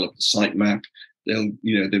to develop the sitemap. They'll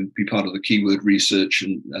be part of the keyword research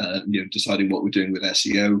and, deciding what we're doing with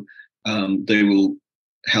SEO. They will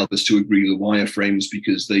help us to agree the wireframes,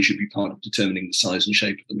 because they should be part of determining the size and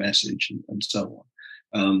shape of the message and so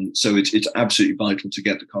on. So it's absolutely vital to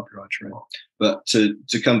get the copywriter in. But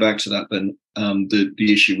to come back to that, then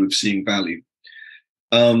the issue of seeing value.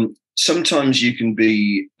 Sometimes you can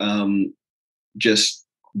be just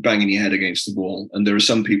banging your head against the wall, and there are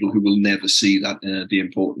some people who will never see that the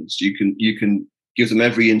importance. You can give them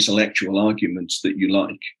every intellectual argument that you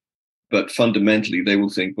like, but fundamentally they will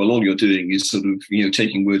think, well, all you're doing is sort of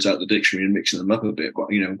taking words out of the dictionary and mixing them up a bit.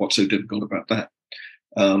 What's so difficult about that?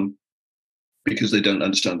 Because they don't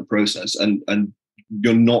understand the process, and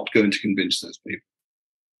you're not going to convince those people.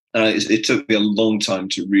 It took me a long time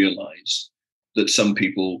to realize that some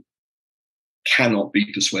people cannot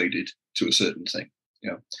be persuaded to a certain thing.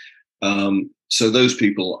 So those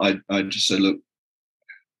people, I just say, look,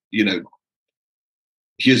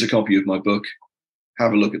 here's a copy of my book.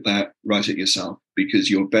 Have a look at that, write it yourself, because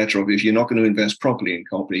you're better off. If you're not going to invest properly in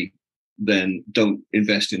copy, then don't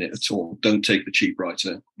invest in it at all. Don't take the cheap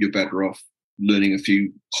writer. You're better off learning a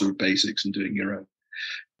few sort of basics and doing your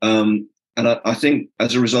own. And I think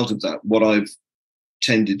as a result of that, what I've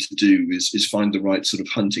tended to do is find the right sort of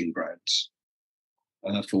hunting grounds,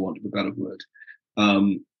 for want of a better word.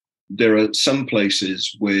 There are some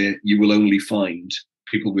places where you will only find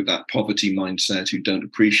people with that poverty mindset who don't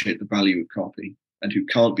appreciate the value of copy and who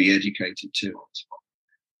can't be educated to it.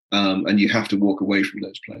 And you have to walk away from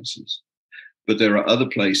those places. But there are other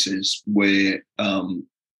places where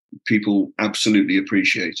people absolutely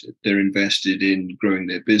appreciate it. They're invested in growing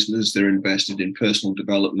their business. They're invested in personal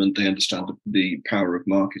development. They understand the power of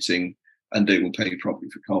marketing, and they will pay properly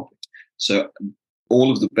for copy. So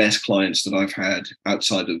all of the best clients that I've had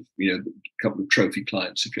outside of, a couple of trophy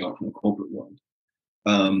clients, if you like, from the corporate world,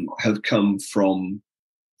 have come from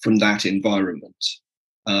from that environment.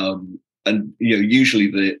 And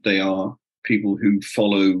usually they are people who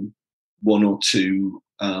follow one or two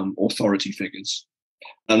authority figures.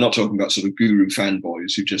 I'm not talking about sort of guru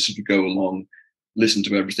fanboys who just sort of go along, listen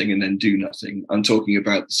to everything and then do nothing. I'm talking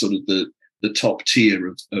about sort of the top tier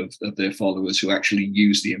of their followers who actually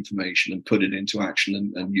use the information and put it into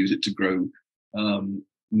action and use it to grow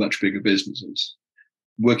much bigger businesses.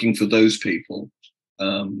 Working for those people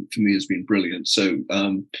for me has been brilliant. So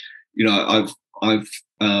I've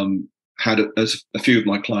had a few of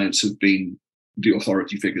my clients have been the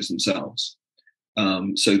authority figures themselves.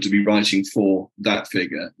 So to be writing for that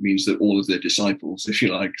figure means that all of their disciples, if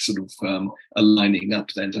you like, sort of are lining up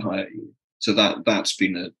then to hire you. So that's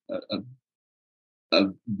been a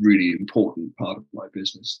really important part of my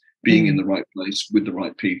business, being in the right place with the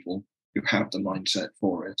right people who have the mindset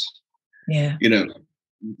for it. Yeah.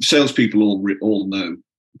 Salespeople all know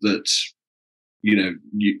that, you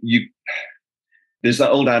there's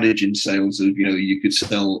that old adage in sales of, you could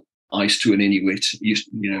sell ice to an Inuit,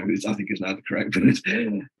 I think is now the correct word.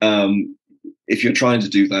 If you're trying to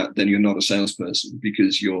do that, then you're not a salesperson,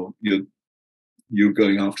 because you're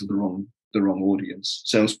going after the wrong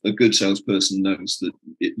audience. A good salesperson knows that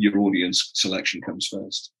your audience selection comes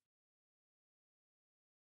first.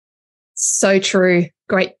 So true.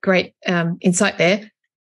 Great insight there.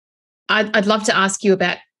 I'd love to ask you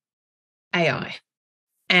about AI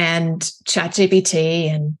and ChatGBT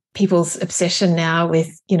and people's obsession now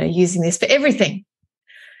with, using this for everything.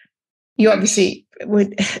 You obviously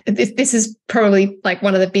would, this is probably like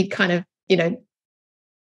one of the big kind of,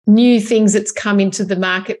 new things that's come into the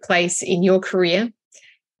marketplace in your career.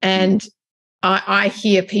 And I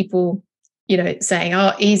hear people, saying,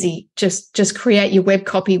 oh, easy, just create your web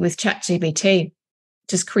copy with ChatGBT.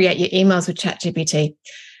 Just create your emails with ChatGBT.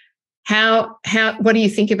 What do you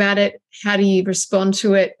think about it? How do you respond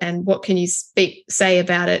to it? And what can you say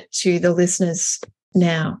about it to the listeners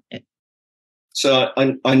now? So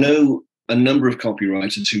I know a number of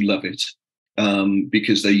copywriters who love it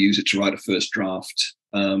because they use it to write a first draft.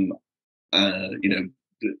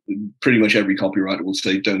 Pretty much every copywriter will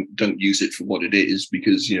say don't use it for what it is,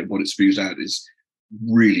 because what it spews out is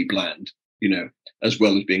really bland, as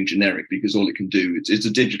well as being generic, because all it can do, it's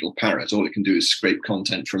a digital parrot. All it can do is scrape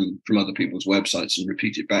content from other people's websites and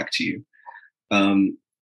repeat it back to you.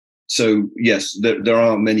 So yes, there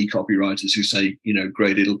are many copywriters who say,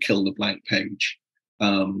 great, it'll kill the blank page.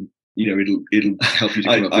 It'll help you to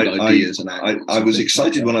come up with ideas and angles. I was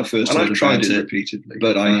excited when I first heard about it repeatedly,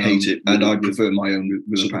 but I hate it, and I prefer my own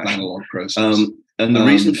sort of analog process. And the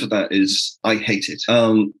reason for that is I hate it.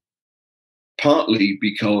 Partly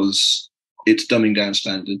because it's dumbing down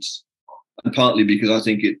standards, and partly because I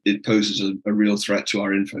think it poses a real threat to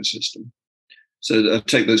our info system. So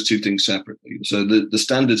take those two things separately. So the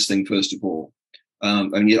standards thing, first of all,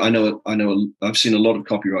 and I know I've seen a lot of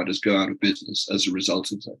copywriters go out of business as a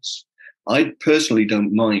result of this. I personally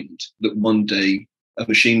don't mind that one day a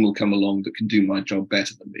machine will come along that can do my job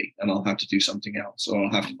better than me, and I'll have to do something else, or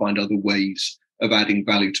I'll have to find other ways of adding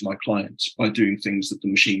value to my clients by doing things that the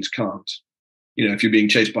machines can't. If you're being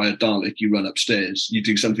chased by a Dalek, you run upstairs, you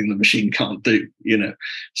do something the machine can't do,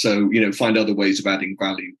 So, find other ways of adding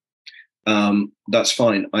value. That's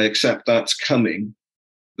fine. I accept that's coming,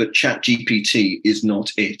 but ChatGPT is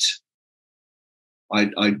not it.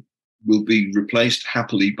 I will be replaced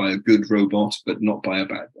happily by a good robot, but not by a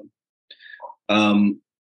bad one.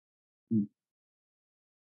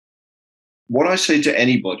 What I say to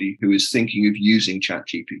anybody who is thinking of using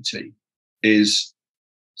ChatGPT is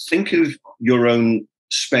think of your own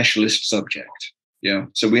specialist subject. Yeah.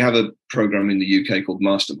 So we have a program in the UK called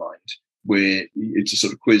Mastermind, where it's a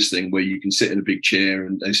sort of quiz thing where you can sit in a big chair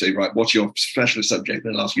and they say, right, what's your specialist subject?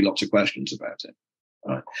 And they'll ask you lots of questions about it.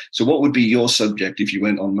 All right. So what would be your subject if you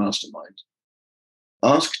went on Mastermind?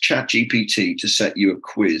 Ask ChatGPT to set you a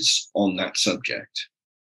quiz on that subject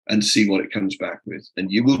and see what it comes back with.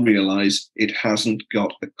 And you will realize it hasn't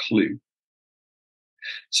got a clue.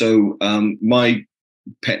 So my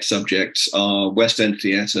pet subjects are West End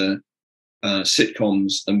theatre,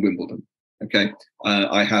 sitcoms, and Wimbledon. Okay,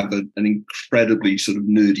 I have an incredibly sort of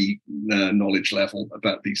nerdy knowledge level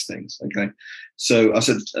about these things. Okay, so I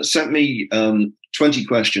said, sent me 20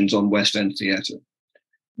 questions on West End theatre.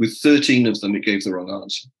 With 13 of them, it gave the wrong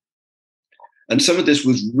answer. And some of this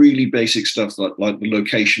was really basic stuff, like the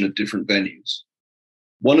location of different venues.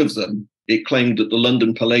 One of them, it claimed that the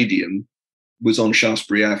London Palladium was on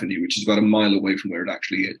Shaftesbury Avenue, which is about a mile away from where it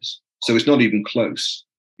actually is. So it's not even close,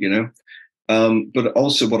 But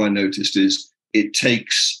also what I noticed is it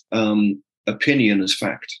takes opinion as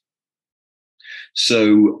fact.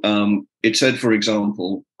 So it said, for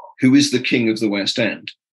example, who is the king of the West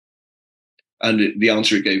End? And the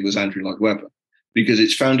answer it gave was Andrew Lloyd Webber, because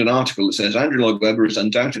it's found an article that says Andrew Lloyd Webber is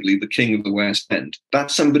undoubtedly the king of the West End.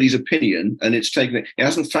 That's somebody's opinion, and it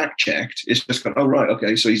hasn't fact checked. It's just gone, oh, right,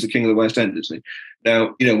 okay, so he's the king of the West End, isn't he?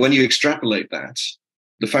 Now, when you extrapolate that,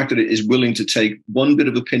 the fact that it is willing to take one bit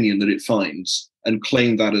of opinion that it finds and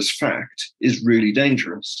claim that as fact is really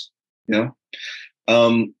dangerous. Yeah.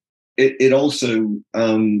 It also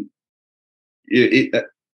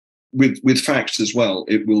with facts as well.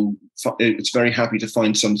 It's very happy to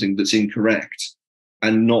find something that's incorrect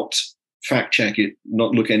and not fact check it,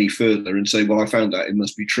 not look any further and say, well, I found that, it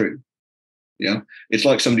must be true. Yeah. It's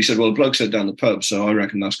like somebody said, well, a bloke said down the pub, so I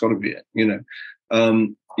reckon that's got to be it.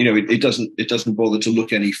 It doesn't bother to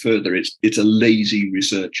look any further. It's a lazy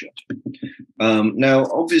researcher. Now,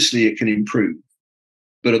 obviously, it can improve,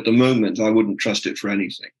 but at the moment, I wouldn't trust it for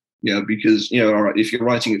anything. Yeah, because all right, if you're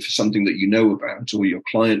writing it for something that you know about or your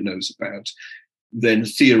client knows about, then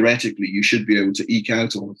theoretically you should be able to eke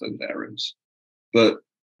out all of those errors. But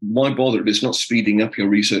why bother if it's not speeding up your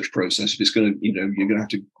research process? If it's going to, you're going to have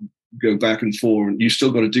to go back and forth, and you've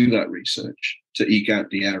still got to do that research to eke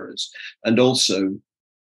out the errors. And also,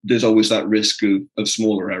 there's always that risk of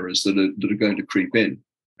smaller errors that are going to creep in,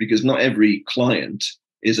 because not every client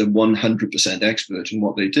is a 100% expert in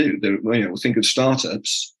what they do. Think of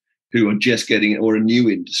startups who are just getting it, or a new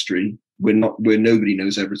industry where nobody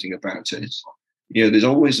knows everything about it. There's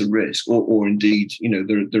always a risk, or indeed,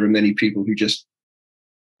 there are many people who just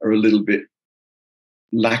are a little bit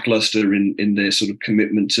lackluster in their sort of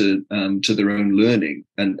commitment to their own learning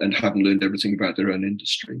and haven't learned everything about their own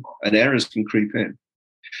industry, and errors can creep in.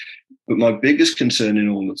 But my biggest concern in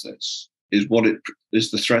all of this is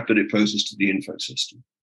the threat that it poses to the info system.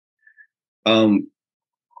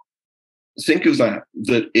 Think of that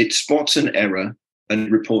it spots an error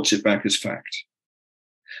and reports it back as fact.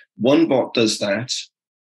 One bot does that.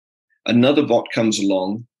 Another bot comes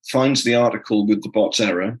along, finds the article with the bot's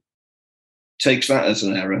error, takes that as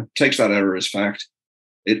an error, takes that error as fact.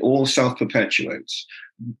 It all self-perpetuates.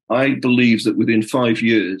 I believe that within 5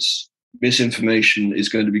 years, misinformation is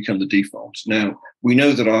going to become the default. Now, we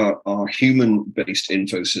know that our human-based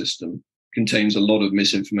info system contains a lot of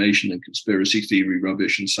misinformation and conspiracy theory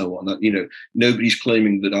rubbish and so on. That, nobody's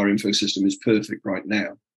claiming that our info system is perfect right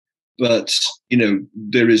now. But,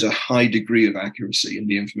 there is a high degree of accuracy in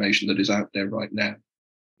the information that is out there right now.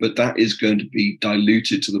 But that is going to be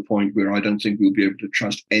diluted to the point where I don't think we'll be able to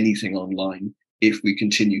trust anything online if we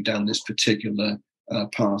continue down this particular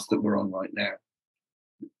path that we're on right now.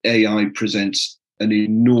 AI presents an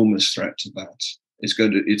enormous threat to that. It's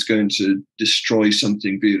going to destroy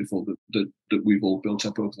something beautiful that we've all built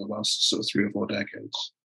up over the last sort of 3 or 4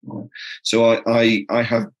 decades. So I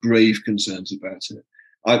have grave concerns about it.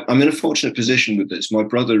 I'm in a fortunate position with this. My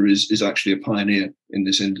brother is actually a pioneer in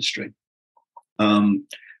this industry.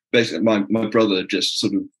 Basically, my brother, just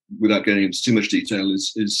sort of without getting into too much detail,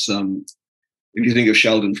 is if you think of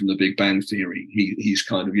Sheldon from The Big Bang Theory, he's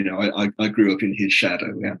kind of, I grew up in his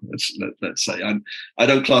shadow. Yeah, let's say I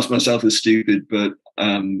don't class myself as stupid, but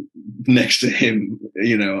next to him,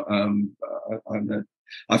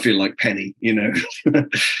 I feel like Penny, and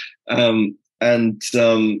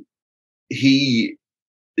he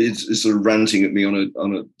is sort of ranting at me on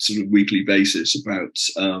a sort of weekly basis about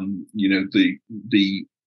the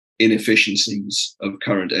inefficiencies of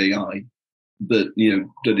current AI. That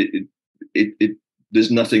that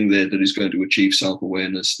there's nothing there that is going to achieve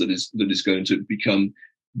self-awareness, that is going to become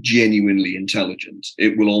genuinely intelligent.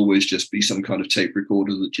 It will always just be some kind of tape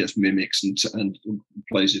recorder that just mimics and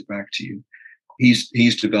plays it back to you.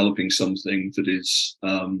 He's developing something that is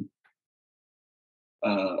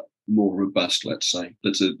more robust, let's say.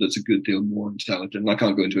 That's a good deal more intelligent. I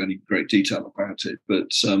can't go into any great detail about it,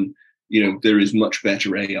 but there is much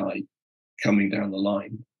better AI coming down the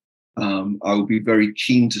line. I will be very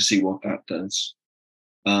keen to see what that does.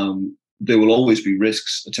 There will always be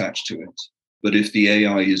risks attached to it, but if the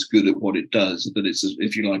AI is good at what it does, that it's,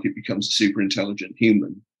 if you like, it becomes a super intelligent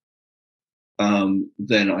human,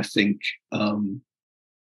 then I think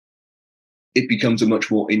it becomes a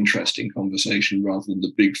much more interesting conversation rather than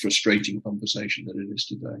the big frustrating conversation that it is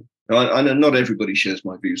today. I know not everybody shares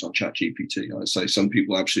my views on ChatGPT. I say some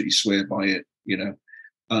people absolutely swear by it.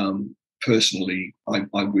 Personally,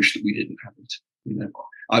 I wish that we didn't have it.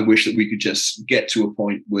 I wish that we could just get to a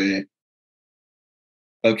point where,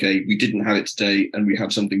 okay, we didn't have it today and we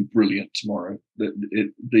have something brilliant tomorrow.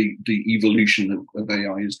 The evolution of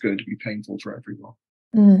AI is going to be painful for everyone.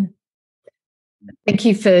 Mm. Thank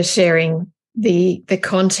you for sharing the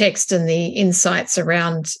context and the insights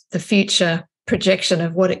around the future projection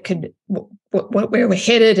of what it could, where we're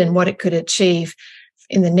headed and what it could achieve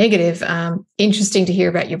in the negative. Interesting to hear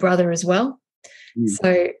about your brother as well.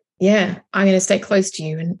 So yeah, I'm going to stay close to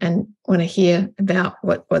you and want to hear about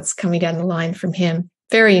what's coming down the line from him.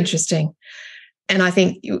 Very interesting. And I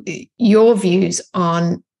think your views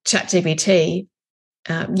on ChatGBT,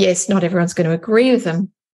 yes, not everyone's going to agree with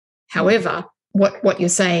them. However, what you're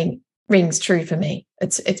saying rings true for me.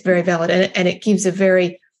 It's very valid, and it gives a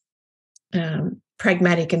very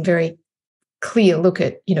pragmatic and very clear look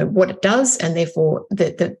at what it does, and therefore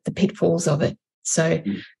the pitfalls of it. So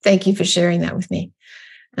thank you for sharing that with me.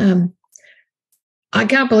 I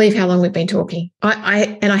can't believe how long we've been talking.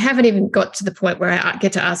 I haven't even got to the point where I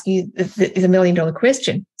get to ask you the million-dollar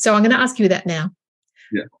question. So I'm going to ask you that now.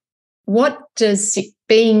 Yeah. What does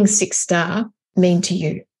being 6-star mean to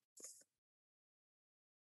you?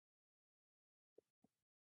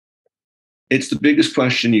 It's the biggest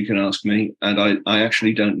question you can ask me, and I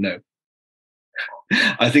actually don't know.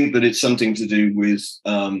 I think that it's something to do with,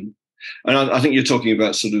 and I think you're talking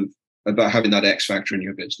about about having that X factor in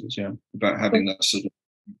your business, yeah, about having that sort of.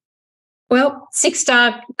 Well,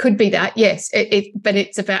 6-star could be that, yes. But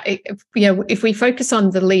it's about, if we focus on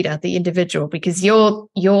the leader, the individual, because you're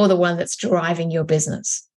the one that's driving your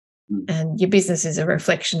business, and your business is a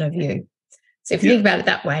reflection of you. So if you think about it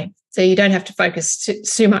that way, so you don't have to focus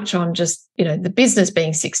too much on just the business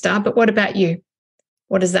being 6-star. But what about you?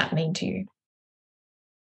 What does that mean to you?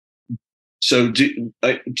 So do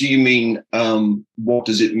you mean what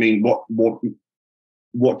does it mean?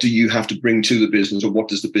 What do you have to bring to the business, or what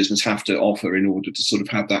does the business have to offer in order to sort of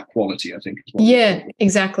have that quality? I think. Yeah,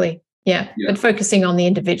 exactly. Yeah, but focusing on the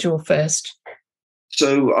individual first.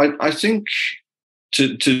 So I think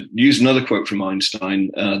to use another quote from Einstein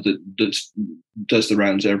that does the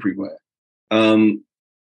rounds everywhere.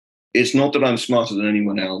 It's not that I'm smarter than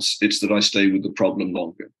anyone else; it's that I stay with the problem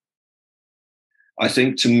longer. I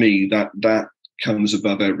think to me that comes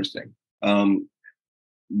above everything.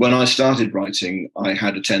 When I started writing, I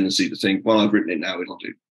had a tendency to think, well, I've written it now, it'll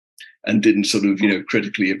do, and didn't sort of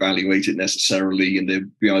critically evaluate it necessarily. And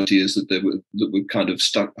there'd be ideas that were kind of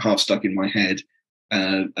half stuck in my head,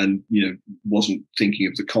 and wasn't thinking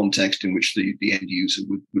of the context in which the end user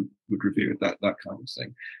would review it, that kind of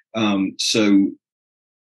thing. So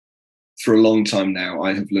for a long time now,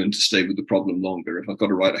 I have learned to stay with the problem longer. If I've got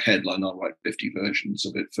to write a headline, I'll write 50 versions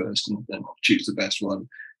of it first, and then choose the best one,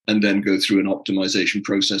 and then go through an optimization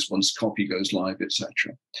process once copy goes live,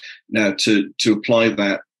 etc. Now, to apply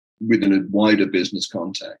that within a wider business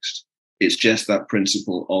context, it's just that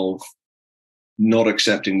principle of not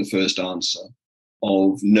accepting the first answer,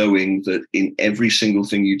 of knowing that in every single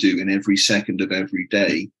thing you do, in every second of every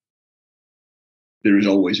day, there is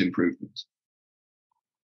always improvement.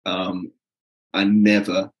 And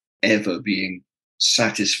never, ever being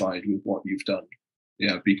satisfied with what you've done.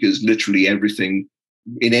 Yeah, because literally everything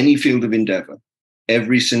in any field of endeavor,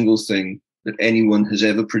 every single thing that anyone has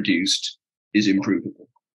ever produced is improvable.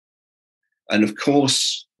 And of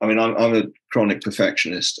course, I mean, I'm a chronic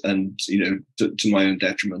perfectionist, and, to my own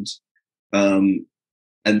detriment. And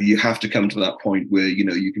you have to come to that point where,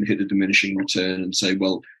 you can hit a diminishing return and say,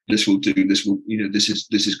 well, this will do, this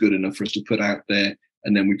is good enough for us to put out there,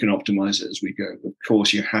 and then we can optimize it as we go. Of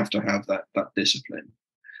course, you have to have that discipline.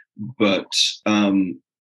 But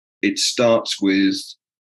it starts with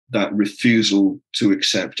that refusal to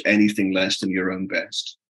accept anything less than your own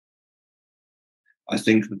best. I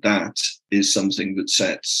think that is something that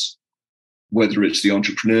sets, whether it's the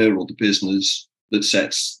entrepreneur or the business, that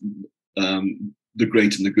sets the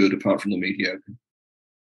great and the good apart from the mediocre.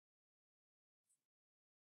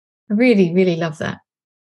 I really, really love that.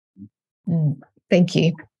 Thank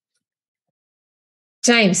you.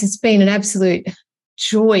 James, it's been an absolute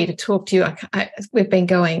joy to talk to you. We've been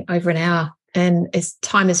going over an hour, and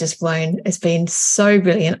time has just flown. It's been so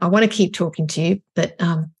brilliant. I want to keep talking to you, but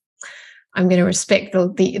I'm going to respect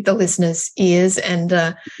the listeners' ears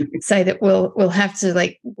and say that we'll have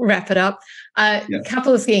to wrap it up.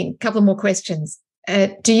 Couple of more questions.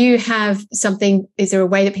 Do you have something? Is there a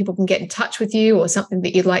way that people can get in touch with you, or something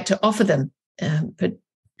that you'd like to offer them?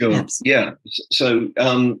 Yeah. So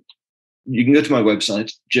you can go to my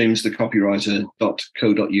website,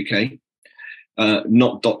 jamesthecopywriter.co.uk.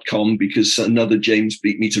 Not .com, because another James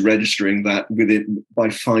beat me to registering that by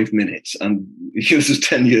 5 minutes, and this was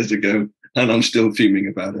 10 years ago, and I'm still fuming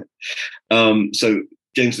about it. So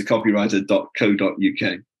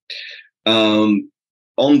jamesthecopywriter.co.uk.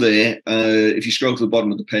 On there, if you scroll to the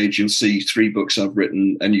bottom of the page, you'll see 3 books I've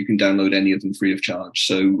written, and you can download any of them free of charge.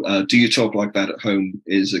 So Do You Talk Like That at Home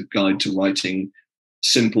is a guide to writing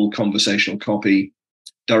simple conversational copy.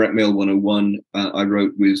 Direct Mail 101, I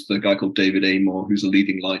wrote with a guy called David Amor, who's a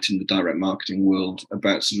leading light in the direct marketing world,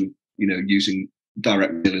 about sort of, using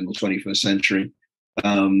direct mail in the 21st century.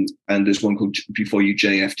 And there's one called Before You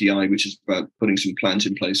JFDI, which is about putting some plans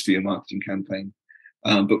in place for your marketing campaign.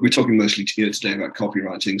 But we're talking mostly today about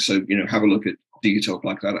copywriting. So, have a look at Do You Talk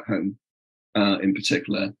Like That at Home in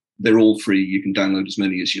particular. They're all free. You can download as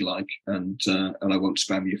many as you like, and I won't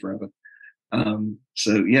spam you forever.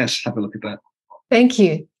 So yes, have a look at that. Thank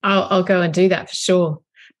you. I'll go and do that for sure.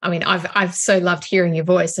 I mean, I've so loved hearing your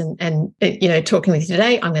voice and talking with you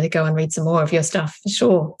today. I'm going to go and read some more of your stuff for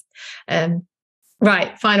sure.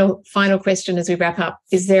 Right. Final question as we wrap up.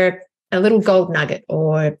 Is there a little gold nugget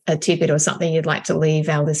or a tidbit or something you'd like to leave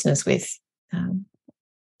our listeners with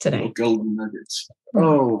today? Golden nuggets.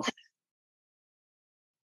 Oh,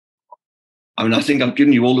 I mean, I think I've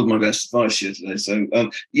given you all of my best advice here today. So,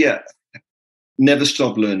 never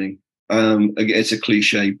stop learning. Again, it's a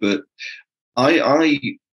cliche, but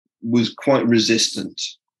I was quite resistant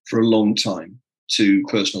for a long time to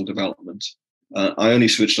personal development. I only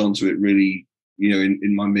switched onto it really,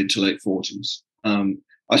 in my mid to late 40s.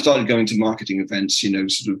 I started going to marketing events,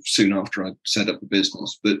 sort of soon after I set up the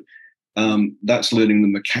business, but that's learning the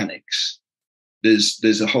mechanics.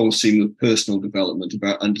 There's a whole seam of personal development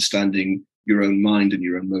about understanding your own mind and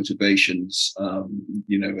your own motivations,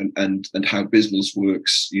 and how business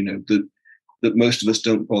works, that most of us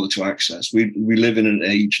don't bother to access. We live in an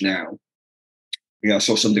age now. I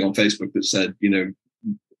saw something on Facebook that said,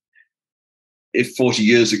 if 40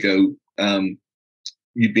 years ago,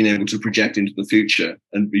 you'd been able to project into the future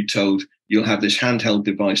and be told you'll have this handheld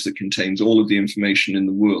device that contains all of the information in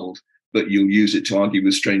the world, but you'll use it to argue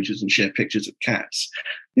with strangers and share pictures of cats.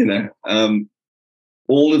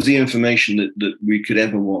 All of the information that we could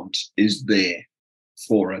ever want is there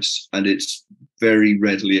for us, and it's very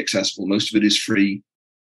readily accessible. Most of it is free,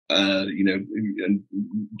 and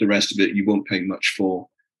the rest of it you won't pay much for,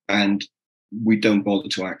 and we don't bother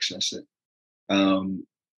to access it.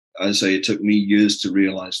 As I say, it took me years to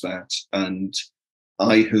realize that, and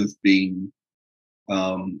I have been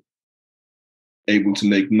able to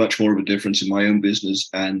make much more of a difference in my own business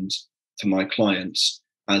and to my clients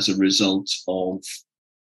as a result of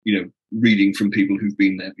reading from people who've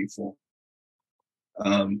been there before.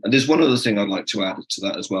 And there's one other thing I'd like to add to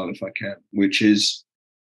that as well, if I can, which is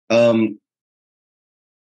I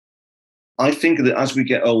think that as we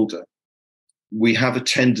get older, we have a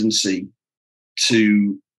tendency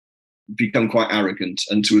to become quite arrogant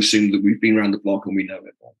and to assume that we've been around the block and we know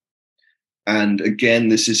it all. And again,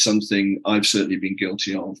 this is something I've certainly been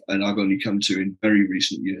guilty of, and I've only come to in very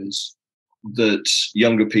recent years, that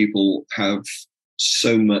younger people have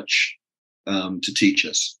so much to teach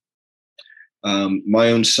us.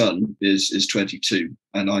 My own son is 22,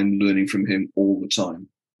 and I'm learning from him all the time.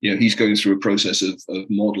 He's going through a process of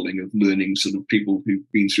modeling, of learning sort of people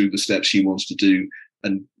who've been through the steps he wants to do,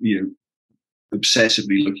 and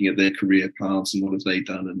obsessively looking at their career paths and what have they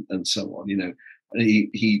done, and so on. And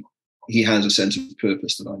he has a sense of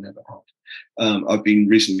purpose that I never had. I've been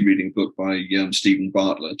recently reading a book by Stephen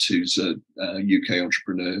Bartlett, who's a UK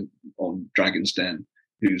entrepreneur on Dragon's Den,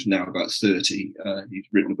 who's now about 30. He's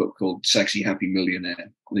written a book called Sexy Happy Millionaire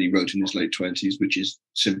that he wrote in his late 20s, which is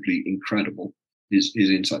simply incredible. His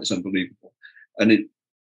insight is unbelievable. And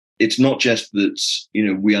it's not just that,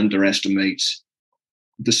 we underestimate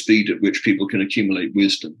the speed at which people can accumulate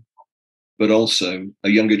wisdom, but also a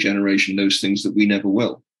younger generation knows things that we never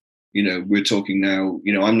will. We're talking now,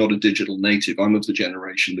 I'm not a digital native. I'm of the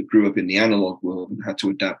generation that grew up in the analog world and had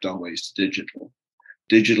to adapt our ways to digital.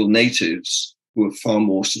 Digital natives, who are far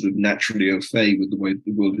more sort of naturally au fait with the way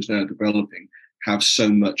the world is now developing, have so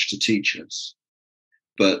much to teach us.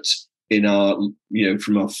 But in our,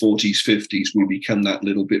 from our 40s, 50s, we become that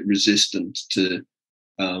little bit resistant to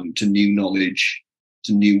new knowledge,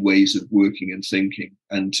 to new ways of working and thinking,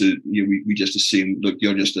 and to we just assume, look,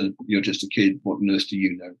 you're just a kid. What on earth do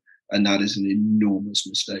you know? And that is an enormous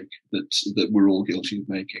mistake that we're all guilty of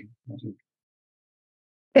making, I think.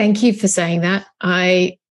 Thank you for saying that.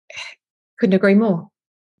 I couldn't agree more.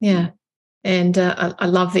 Yeah. And I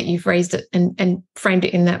love that you've raised it and framed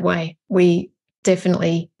it in that way. We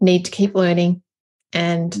definitely need to keep learning,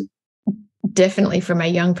 and definitely from our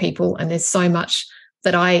young people. And there's so much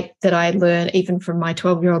that I learn even from my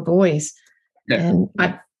 12-year-old boys. Yeah. And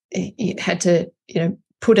I had to,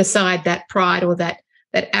 put aside that pride or that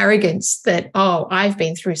arrogance that, I've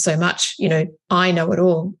been through so much, I know it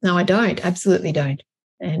all. No, I don't. Absolutely don't.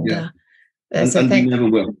 And, and we never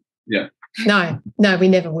will. Yeah. No, we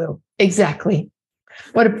never will. Exactly.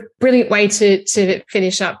 What a brilliant way to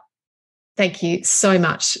finish up. Thank you so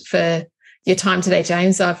much for your time today,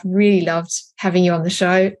 James. I've really loved having you on the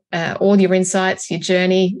show, all your insights, your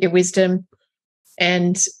journey, your wisdom,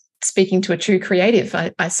 and speaking to a true creative.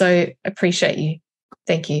 I so appreciate you.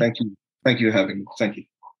 Thank you. Thank you. Thank you for having me. Thank you.